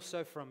man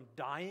also from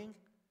dying?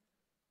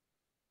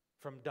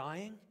 From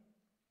dying?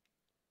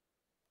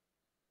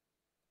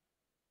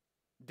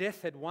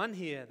 Death had won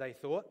here, they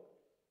thought.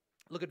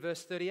 Look at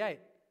verse 38.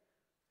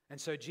 And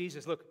so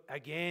Jesus, look,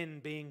 again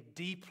being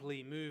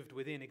deeply moved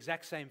within,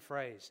 exact same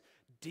phrase.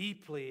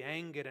 Deeply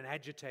angered and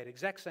agitated,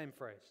 exact same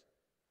phrase.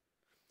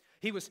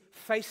 He was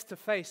face to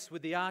face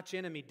with the arch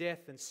enemy,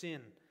 death and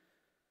sin.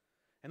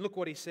 And look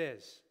what he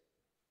says.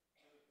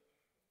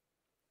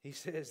 He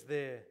says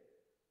there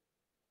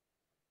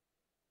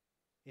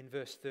in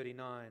verse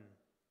 39,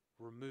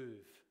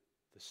 remove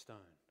the stone.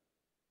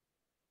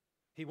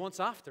 He wants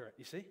after it,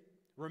 you see.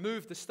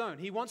 Remove the stone.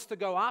 He wants to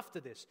go after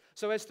this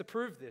so as to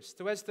prove this,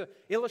 so as to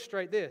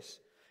illustrate this.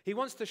 He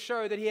wants to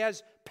show that he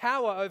has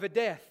power over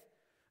death,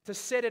 to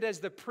set it as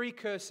the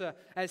precursor,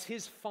 as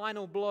his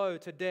final blow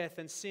to death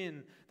and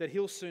sin that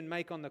he'll soon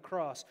make on the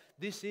cross.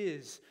 This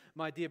is,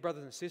 my dear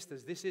brothers and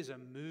sisters, this is a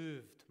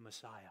moved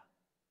Messiah.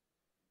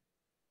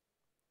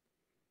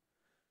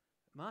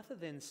 Martha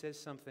then says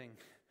something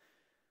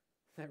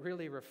that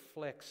really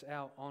reflects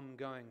our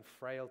ongoing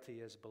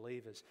frailty as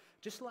believers.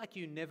 Just like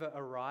you never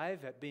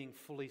arrive at being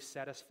fully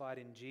satisfied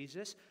in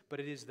Jesus, but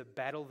it is the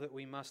battle that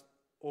we must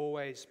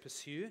always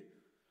pursue,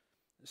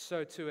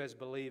 so too as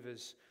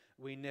believers,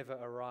 we never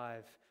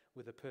arrive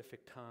with a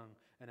perfect tongue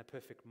and a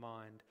perfect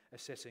mind,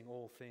 assessing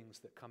all things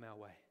that come our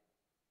way.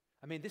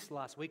 I mean, this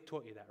last week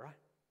taught you that, right?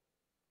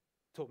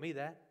 Taught me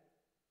that.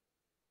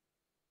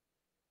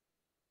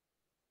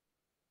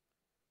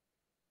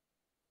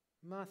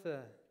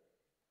 Martha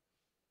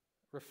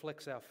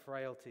reflects our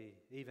frailty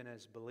even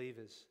as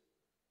believers.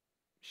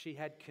 She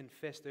had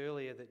confessed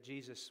earlier that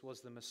Jesus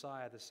was the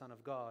Messiah, the Son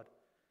of God.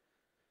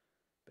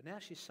 But now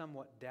she's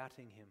somewhat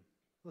doubting him.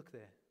 Look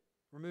there.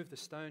 Remove the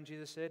stone,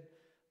 Jesus said.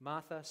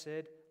 Martha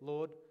said,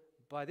 Lord,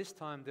 by this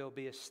time there'll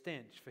be a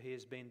stench, for he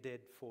has been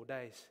dead 4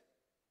 days.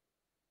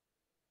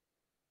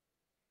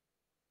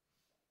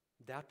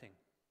 Doubting.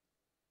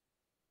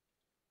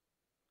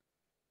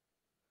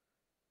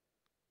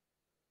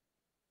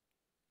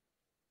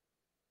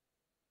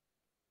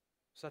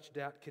 Such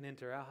doubt can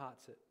enter our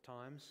hearts at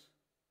times,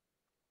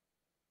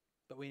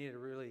 but we need to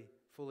really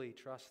fully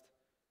trust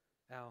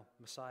our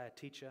Messiah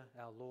teacher,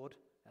 our Lord,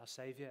 our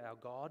Savior, our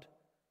God,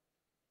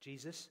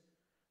 Jesus,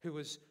 who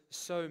was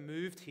so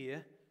moved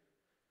here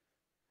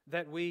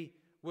that we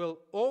will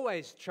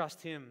always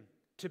trust him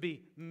to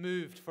be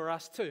moved for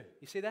us too.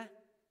 You see that?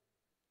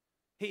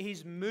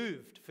 He's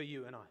moved for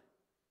you and I.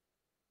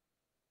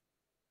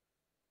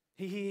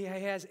 He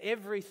has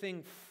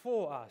everything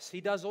for us.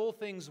 He does all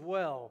things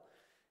well.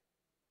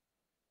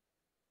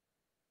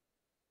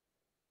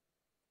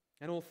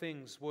 And all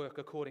things work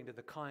according to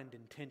the kind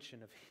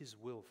intention of his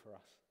will for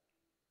us.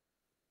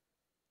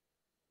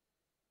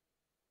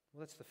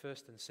 Well, that's the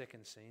first and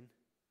second scene.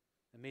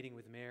 The meeting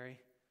with Mary,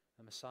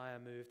 the Messiah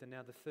moved. And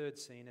now the third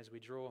scene, as we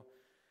draw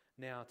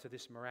now to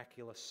this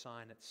miraculous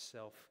sign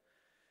itself,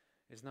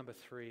 is number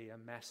 3, a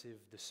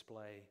massive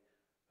display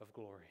of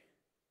glory.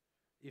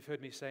 You've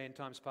heard me say in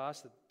times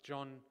past that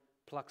John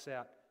plucks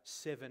out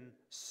 7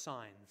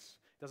 signs.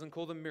 He doesn't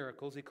call them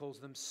miracles, he calls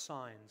them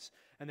signs.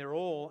 And they're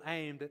all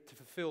aimed to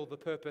fulfill the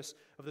purpose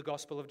of the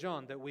Gospel of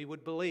John, that we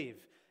would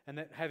believe. And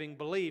that having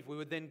believed, we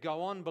would then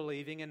go on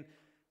believing and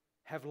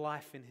have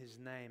life in his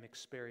name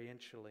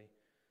experientially.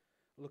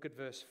 Look at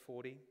verse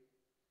 40.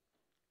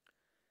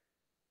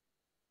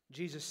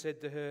 Jesus said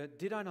to her,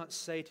 "Did I not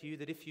say to you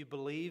that if you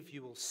believe,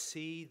 you will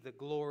see the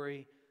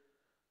glory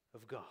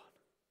of God?"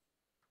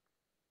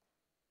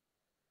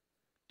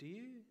 Do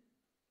you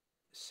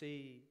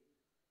see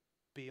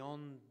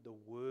beyond the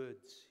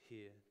words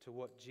here to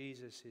what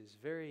Jesus is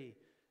very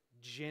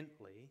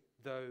gently,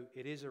 though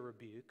it is a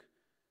rebuke,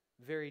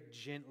 very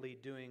gently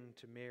doing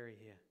to Mary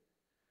here.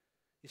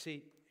 You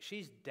see,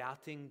 she's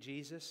doubting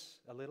Jesus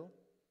a little.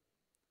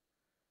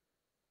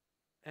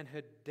 And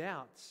her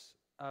doubts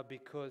are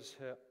because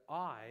her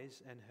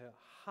eyes and her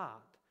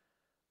heart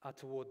are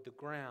toward the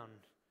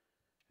ground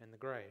and the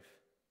grave.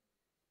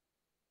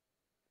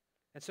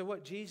 And so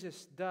what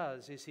Jesus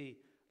does is he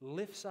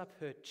lifts up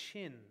her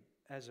chin,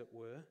 as it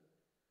were,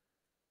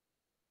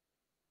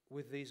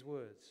 with these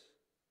words.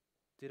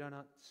 Did I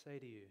not say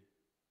to you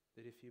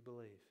that if you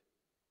believe,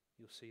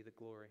 you'll see the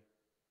glory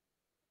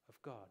of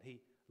God?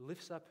 He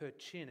lifts up her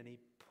chin and he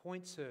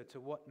points her to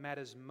what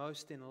matters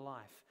most in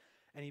life.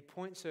 And he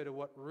points her to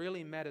what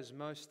really matters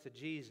most to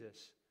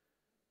Jesus,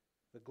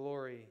 the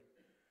glory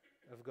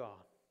of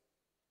God.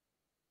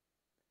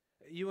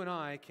 You and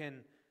I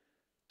can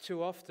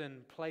too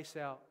often place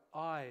our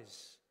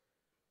eyes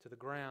to the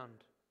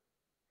ground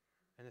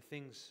and the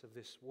things of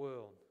this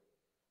world.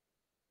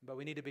 But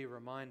we need to be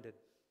reminded,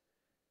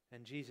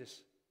 and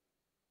Jesus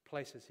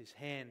places his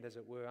hand, as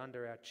it were,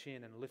 under our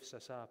chin and lifts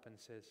us up and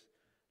says,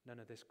 no,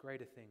 there's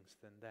greater things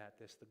than that.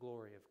 There's the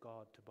glory of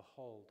God to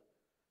behold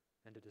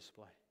and to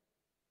display.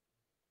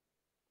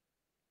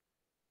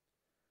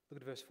 Look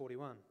at verse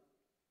 41.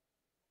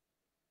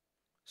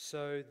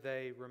 So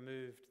they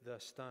removed the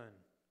stone.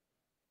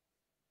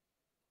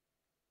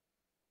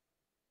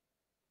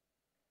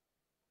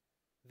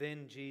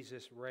 Then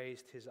Jesus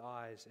raised his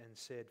eyes and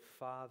said,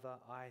 Father,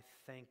 I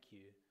thank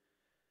you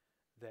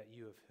that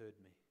you have heard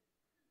me.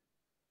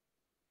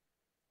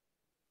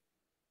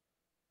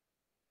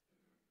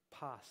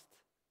 Past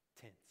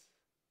tense.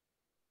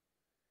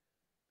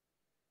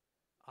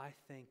 I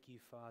thank you,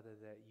 Father,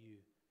 that you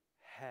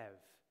have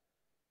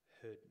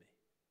heard me.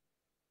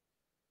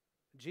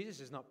 Jesus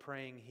is not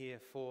praying here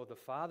for the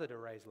Father to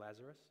raise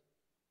Lazarus.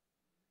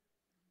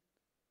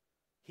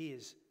 He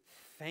is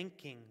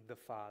thanking the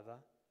Father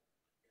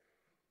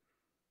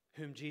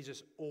whom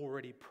Jesus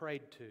already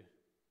prayed to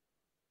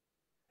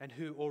and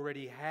who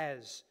already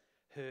has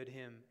heard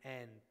him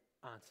and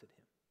answered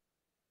him.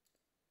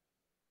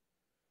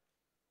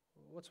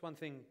 What's one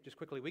thing, just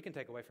quickly, we can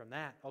take away from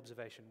that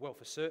observation? Well,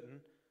 for certain,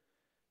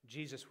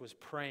 Jesus was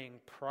praying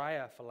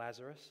prior for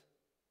Lazarus.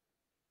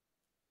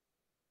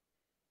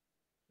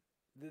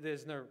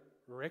 There's no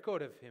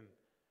record of him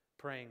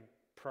praying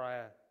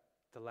prior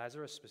to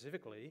Lazarus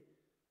specifically,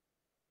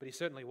 but he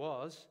certainly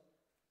was.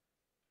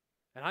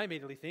 And I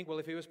immediately think, well,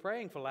 if he was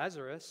praying for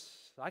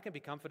Lazarus, I can be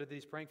comforted that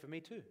he's praying for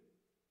me too.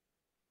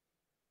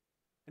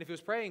 And if he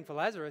was praying for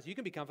Lazarus, you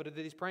can be comforted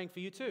that he's praying for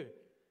you too.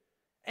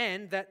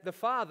 And that the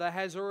Father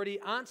has already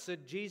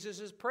answered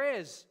Jesus'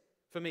 prayers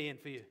for me and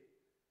for you.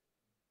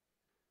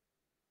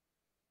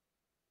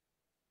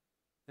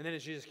 And then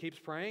as Jesus keeps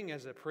praying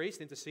as a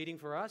priest, interceding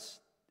for us,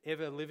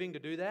 ever living to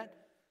do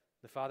that,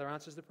 the Father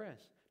answers the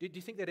prayers. Do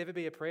you think there'd ever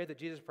be a prayer that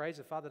Jesus prays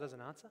the Father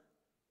doesn't answer?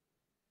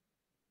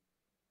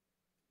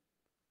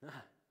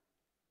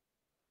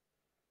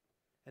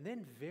 And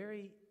then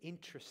very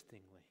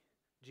interestingly,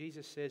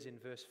 Jesus says in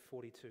verse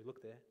 42,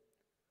 look there,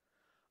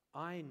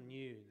 I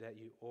knew that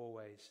you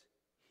always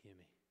hear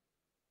me.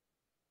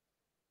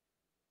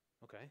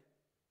 Okay,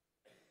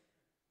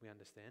 we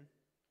understand.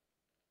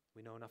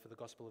 We know enough of the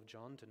Gospel of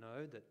John to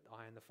know that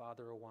I and the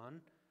Father are one.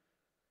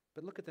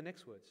 But look at the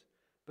next words.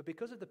 But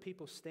because of the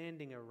people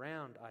standing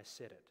around, I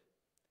said it,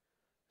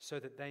 so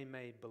that they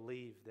may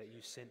believe that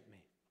you sent me.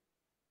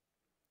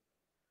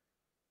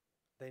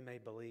 They may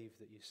believe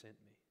that you sent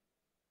me.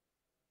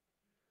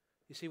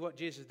 You see, what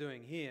Jesus is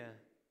doing here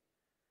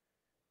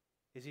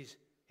is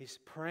he's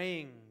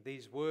praying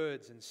these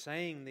words and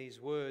saying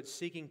these words,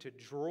 seeking to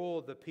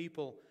draw the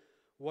people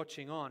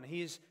watching on.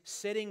 He is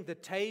setting the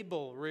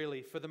table,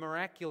 really, for the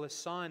miraculous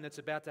sign that's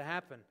about to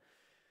happen.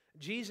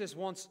 Jesus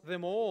wants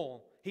them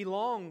all, he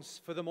longs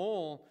for them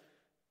all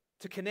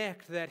to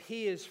connect that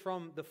he is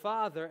from the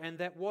Father and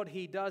that what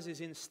he does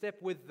is in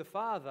step with the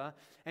Father.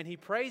 And he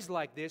prays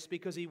like this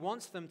because he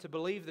wants them to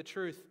believe the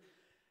truth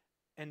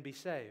and be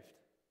saved.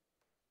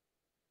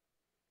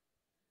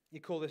 You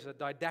call this a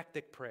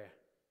didactic prayer.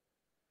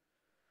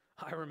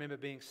 I remember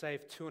being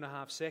saved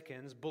 2.5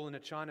 seconds, bull in a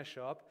china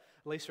shop.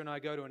 Lisa and I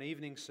go to an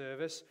evening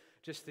service,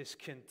 just this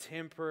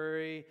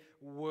contemporary,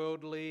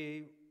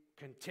 worldly,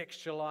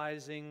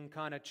 contextualizing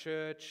kind of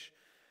church.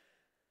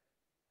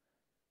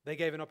 They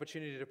gave an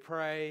opportunity to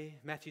pray.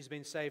 Matthew's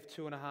been saved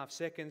 2.5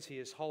 seconds. He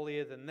is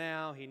holier than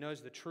thou. He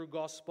knows the true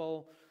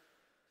gospel.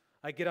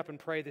 I get up and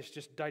pray this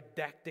just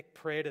didactic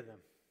prayer to them.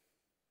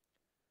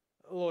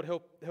 Lord,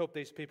 help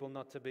these people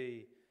not to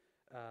be,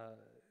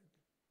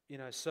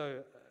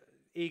 so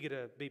eager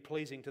to be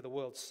pleasing to the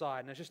world's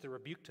sight. And it's just a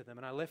rebuke to them.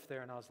 And I left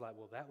there and I was like,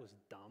 well, that was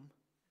dumb.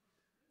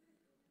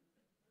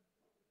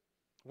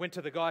 Went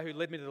to the guy who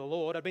led me to the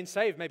Lord. I'd been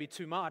saved maybe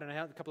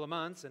a couple of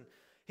months, and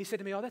he said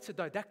to me, oh, that's a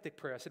didactic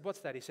prayer. I said,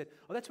 what's that? He said,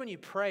 oh, that's when you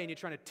pray and you're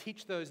trying to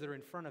teach those that are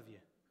in front of you.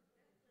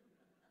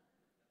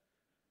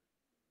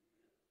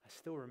 I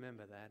still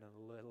remember that,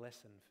 a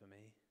lesson for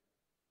me.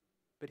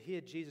 But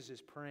here Jesus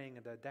is praying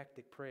a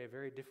didactic prayer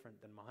very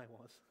different than mine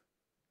was.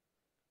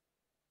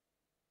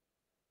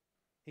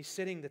 He's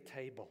setting the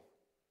table.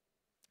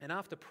 And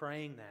after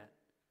praying that,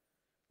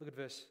 look at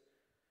verse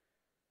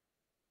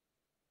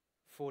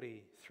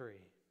 43.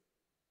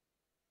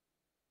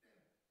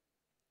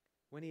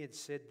 When he had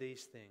said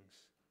these things,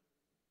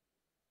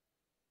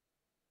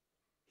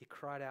 he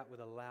cried out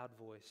with a loud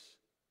voice,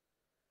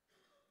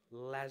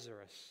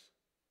 "Lazarus,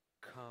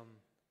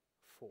 come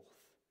forth."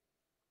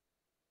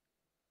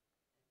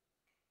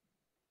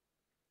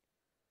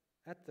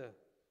 At the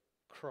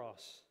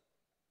cross,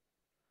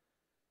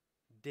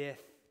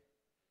 death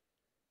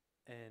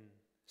and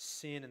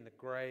sin and the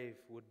grave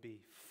would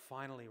be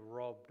finally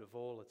robbed of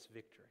all its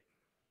victory.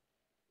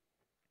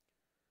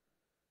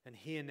 And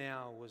here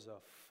now was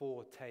a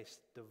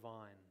foretaste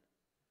divine.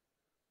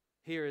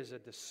 Here is a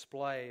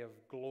display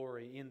of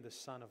glory in the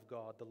Son of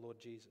God, the Lord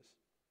Jesus,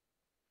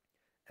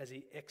 as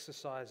he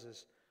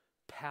exercises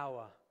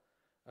power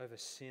over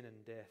sin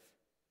and death.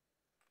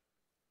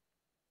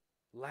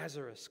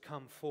 Lazarus,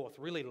 come forth.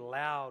 Really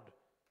loud.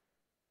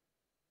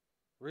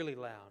 Really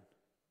loud.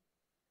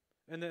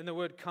 And then the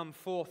word come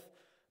forth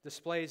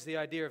displays the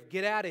idea of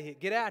get out of here,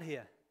 get out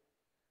here.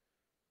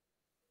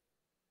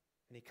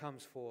 And he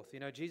comes forth. You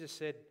know, Jesus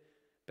said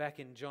back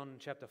in John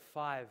chapter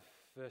 5,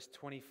 verse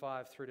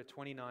 25 through to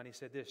 29, he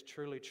said this,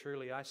 "Truly,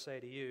 truly, I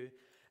say to you,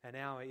 an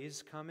hour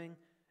is coming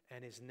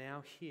and is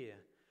now here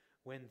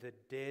when the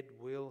dead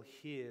will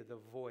hear the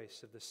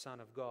voice of the Son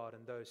of God,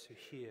 and those who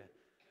hear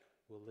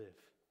will live.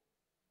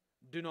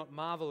 Do not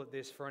marvel at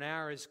this, for an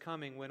hour is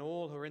coming when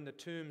all who are in the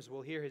tombs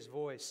will hear his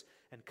voice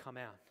and come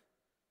out.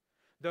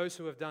 Those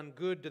who have done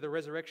good to the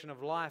resurrection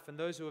of life, and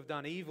those who have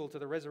done evil to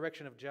the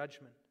resurrection of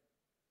judgment."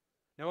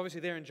 Now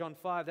obviously there in John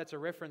 5, that's a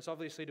reference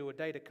obviously to a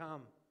day to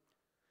come,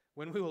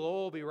 when we will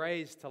all be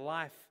raised to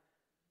life.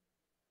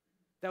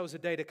 That was a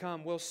day to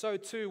come. Well, so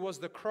too was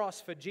the cross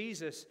for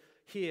Jesus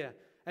here,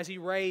 as he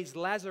raised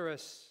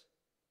Lazarus,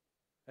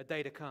 a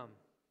day to come.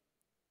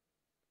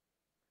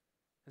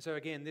 And so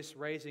again, this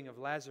raising of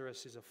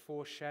Lazarus is a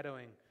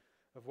foreshadowing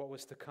of what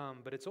was to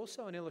come, but it's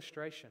also an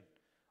illustration.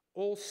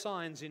 All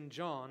signs in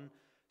John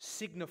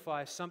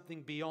signify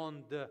something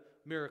beyond the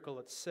miracle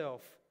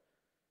itself.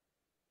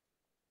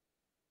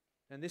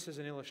 And this is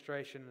an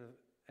illustration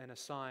and a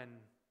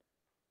sign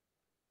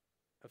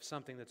of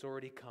something that's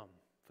already come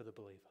for the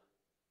believer.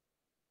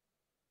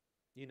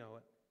 You know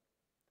it.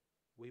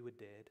 We were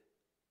dead.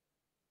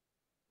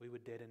 We were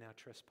dead in our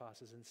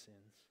trespasses and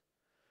sins.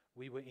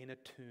 We were in a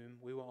tomb.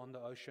 We were on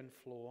the ocean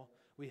floor.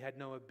 We had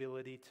no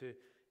ability to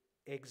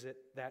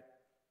exit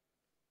that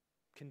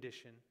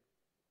condition.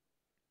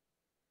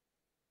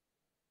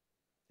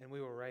 And we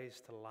were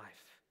raised to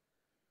life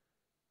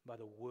by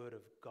the word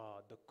of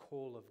God, the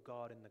call of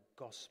God in the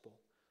gospel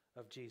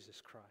of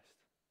Jesus Christ.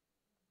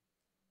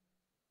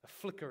 A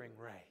flickering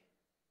ray,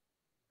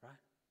 right?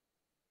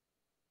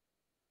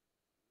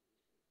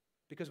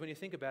 Because when you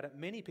think about it,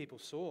 many people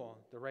saw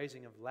the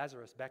raising of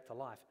Lazarus back to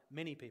life.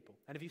 Many people.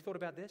 And have you thought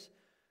about this?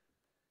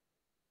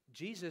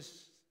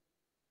 Jesus,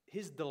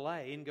 his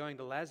delay in going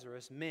to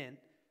Lazarus meant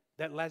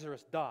that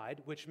Lazarus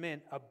died, which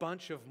meant a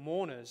bunch of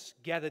mourners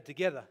gathered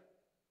together.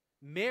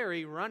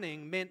 Mary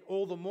running meant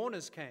all the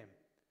mourners came.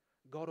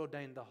 God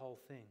ordained the whole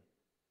thing.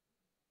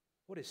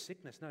 What is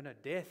sickness? No,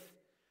 death.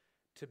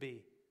 To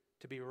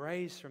be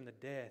raised from the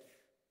death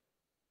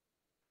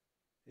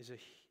is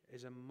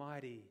a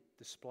mighty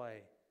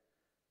display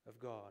of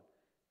God.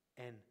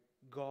 And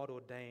God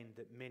ordained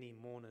that many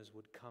mourners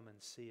would come and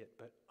see it,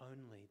 but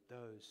only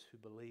those who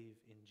believe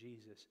in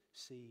Jesus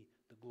see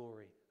the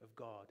glory of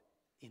God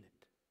in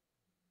it.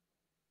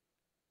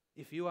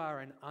 If you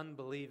are an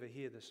unbeliever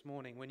here this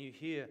morning, when you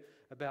hear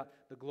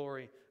about the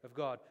glory of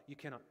God, you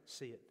cannot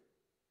see it.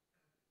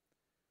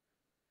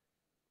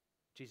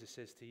 Jesus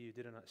says to you,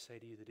 "Did I not say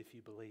to you that if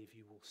you believe,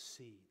 you will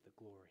see the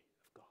glory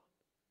of God?"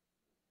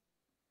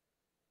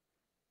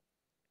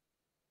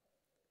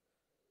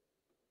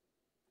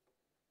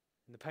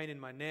 And the pain in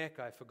my neck,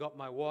 I forgot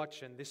my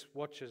watch, and this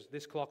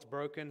clock's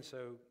broken,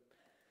 so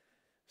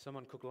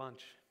someone cook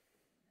lunch.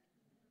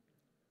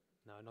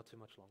 No, not too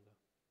much longer.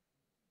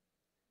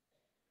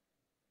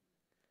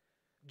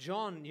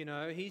 John,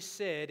 he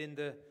said in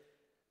the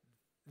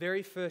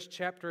very first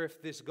chapter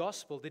of this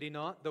gospel, did he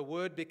not? The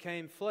Word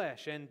became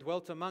flesh and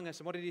dwelt among us.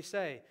 And what did he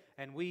say?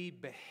 And we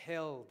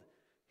beheld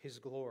his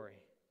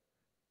glory.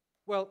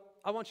 Well,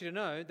 I want you to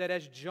know that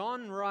as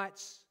John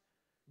writes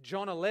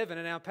John 11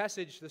 in our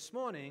passage this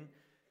morning,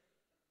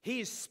 he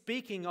is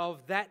speaking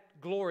of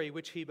that glory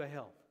which he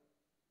beheld.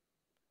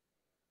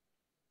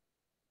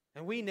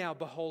 And we now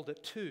behold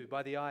it too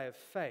by the eye of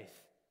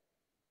faith,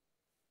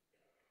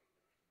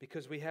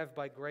 because we have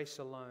by grace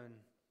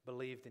alone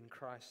believed in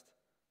Christ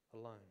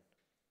alone.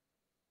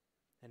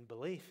 And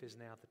belief is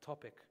now the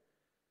topic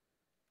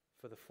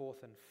for the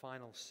fourth and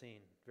final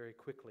scene. Very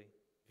quickly,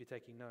 if you're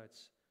taking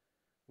notes,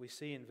 we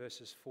see in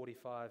verses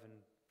 45 and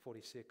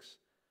 46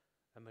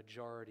 a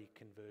majority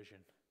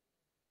conversion.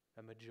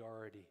 A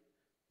majority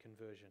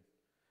conversion.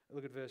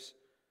 Look at verse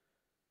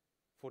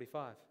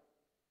 45.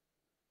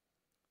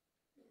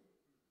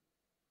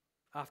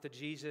 after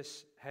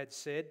Jesus had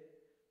said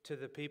to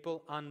the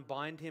people,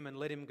 "Unbind him and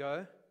let him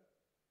go."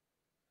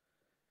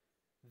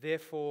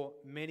 Therefore,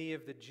 many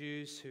of the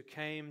Jews who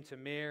came to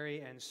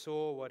Mary and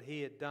saw what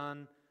he had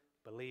done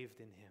believed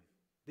in him.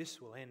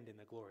 This will end in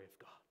the glory of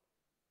God.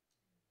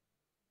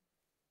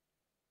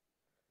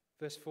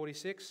 Verse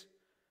 46,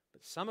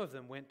 but some of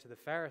them went to the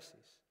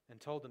Pharisees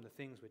and told them the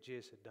things which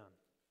Jesus had done.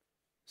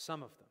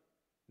 Some of them.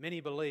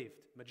 Many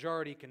believed.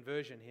 Majority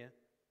conversion here.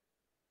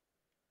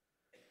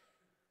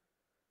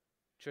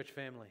 Church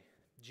family,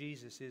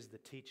 Jesus is the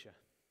teacher.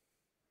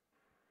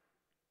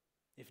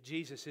 If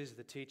Jesus is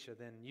the teacher,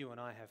 then you and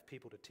I have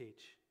people to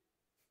teach.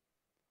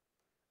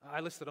 I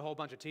listed a whole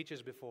bunch of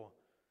teachers before.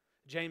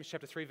 James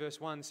chapter 3 verse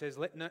 1 says,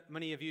 let not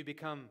many of you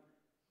become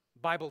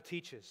Bible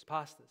teachers,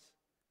 pastors,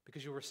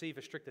 because you'll receive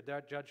a stricter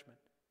judgment.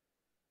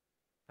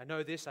 I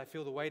know this, I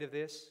feel the weight of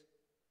this.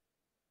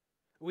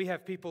 We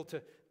have people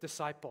to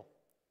disciple.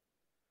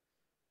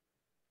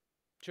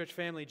 Church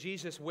family,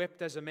 Jesus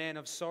wept as a man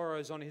of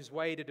sorrows on his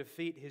way to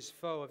defeat his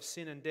foe of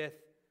sin and death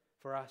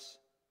for us.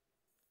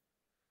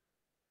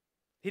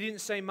 He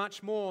didn't say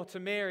much more to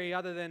Mary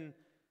other than,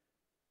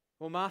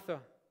 or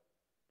Martha,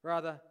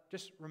 rather,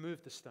 just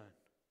remove the stone.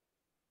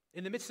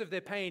 In the midst of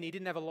their pain, he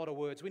didn't have a lot of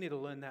words. We need to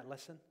learn that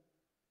lesson.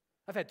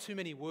 I've had too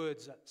many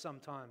words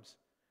sometimes.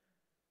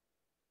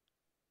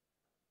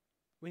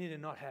 We need to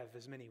not have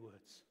as many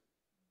words.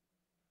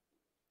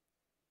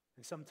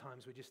 And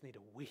sometimes we just need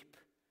to weep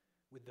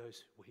with those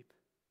who weep.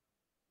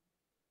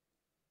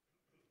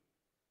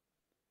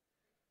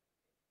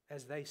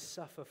 As they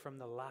suffer from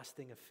the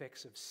lasting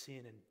effects of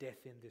sin and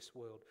death in this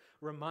world,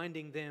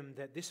 reminding them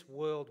that this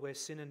world where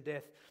sin and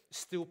death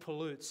still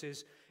pollutes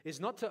is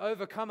not to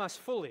overcome us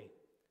fully,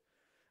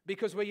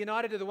 because we're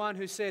united to the one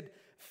who said,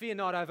 fear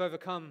not, I've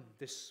overcome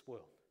this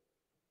world.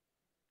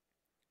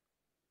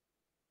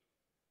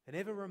 And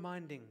ever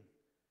reminding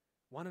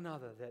one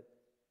another that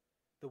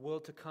the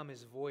world to come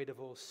is void of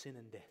all sin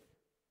and death,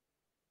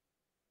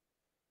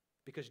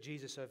 because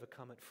Jesus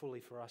overcome it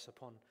fully for us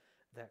upon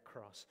that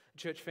cross.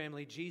 Church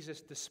family,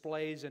 Jesus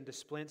displays and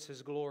dispenses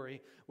his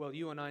glory. Well,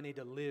 you and I need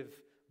to live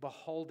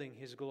beholding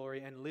his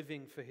glory and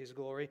living for his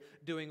glory,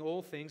 doing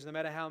all things, no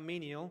matter how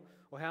menial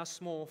or how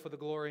small, for the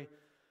glory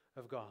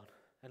of God.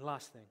 And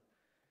last thing,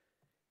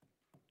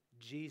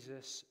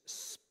 Jesus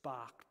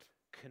sparked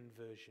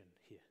conversion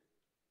here.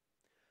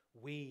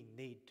 We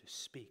need to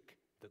speak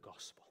the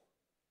gospel.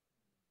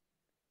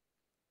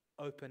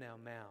 Open our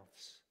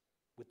mouths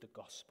with the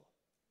gospel.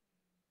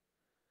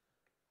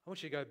 I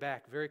want you to go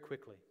back very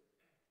quickly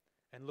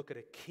and look at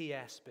a key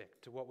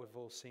aspect to what we've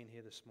all seen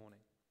here this morning.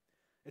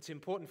 It's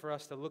important for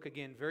us to look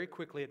again very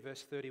quickly at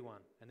verse 31,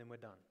 and then we're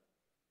done.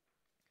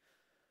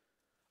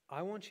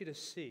 I want you to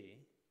see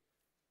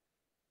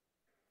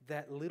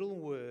that little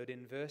word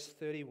in verse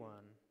 31,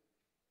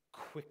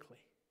 quickly.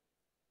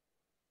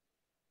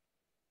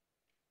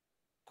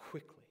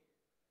 Quickly.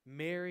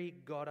 Mary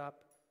got up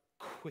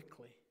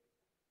quickly.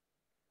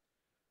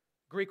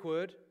 Greek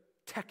word,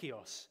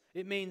 tachyon.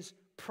 It means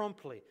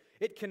promptly.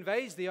 It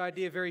conveys the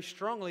idea very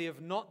strongly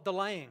of not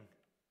delaying.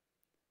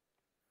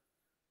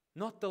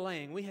 Not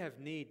delaying. We have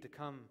need to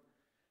come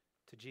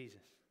to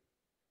Jesus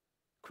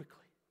quickly.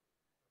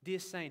 Dear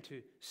saint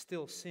who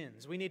still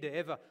sins, we need to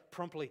ever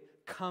promptly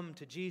come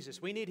to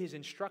Jesus. We need his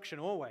instruction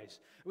always.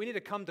 We need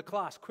to come to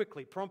class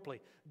quickly,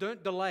 promptly.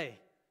 Don't delay.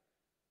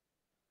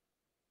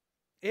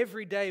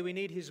 Every day we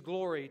need his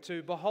glory,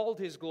 to behold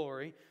his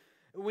glory.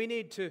 We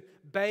need to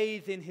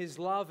bathe in his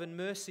love and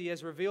mercy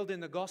as revealed in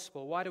the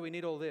gospel. Why do we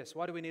need all this?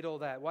 Why do we need all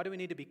that? Why do we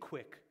need to be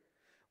quick?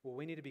 Well,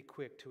 we need to be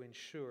quick to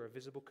ensure a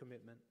visible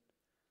commitment,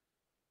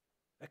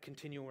 a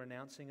continual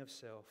renouncing of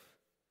self,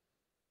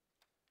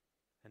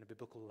 and a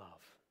biblical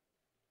love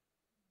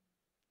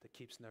that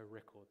keeps no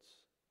records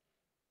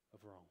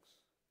of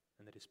wrongs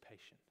and that is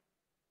patient.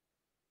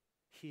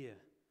 Here,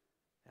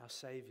 our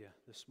Savior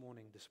this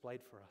morning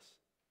displayed for us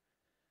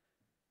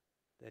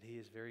that he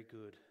is very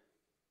good,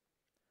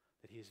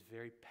 that he is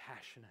very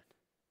passionate,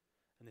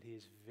 and that he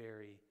is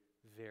very,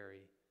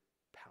 very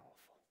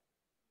powerful.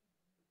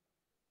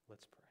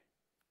 Let's pray.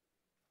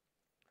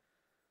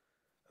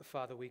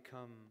 Father, we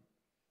come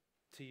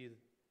to you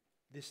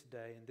this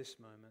day and this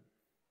moment.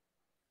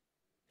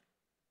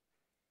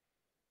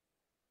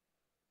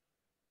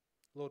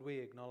 Lord, we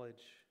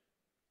acknowledge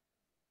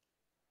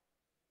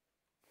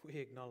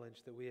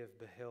that we have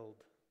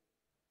beheld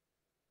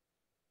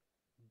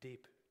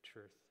deep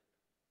truth.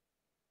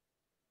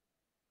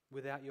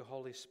 Without your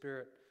Holy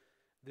Spirit,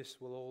 this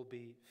will all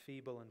be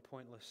feeble and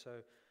pointless.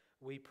 So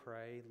we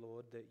pray,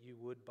 Lord, that you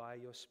would, by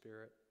your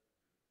Spirit,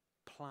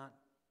 plant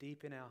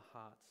deep in our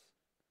hearts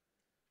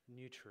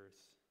new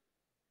truth.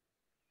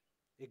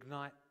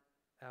 Ignite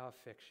our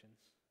affections.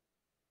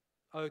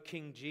 O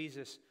King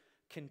Jesus,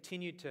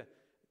 continue to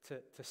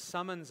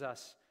summons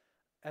us,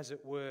 as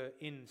it were,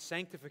 in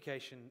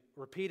sanctification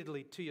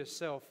repeatedly to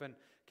yourself, and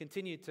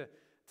continue to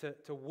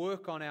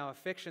work on our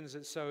affections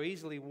that so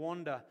easily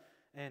wander,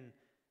 and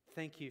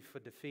thank you for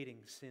defeating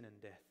sin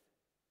and death.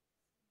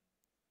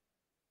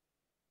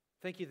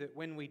 Thank you that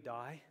when we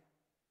die,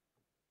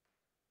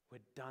 We're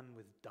done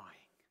with dying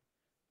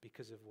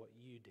because of what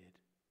you did.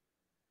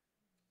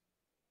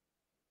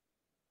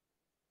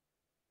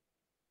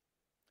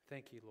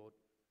 Thank you, Lord.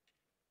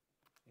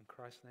 In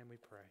Christ's name we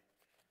pray.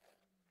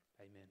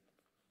 Amen.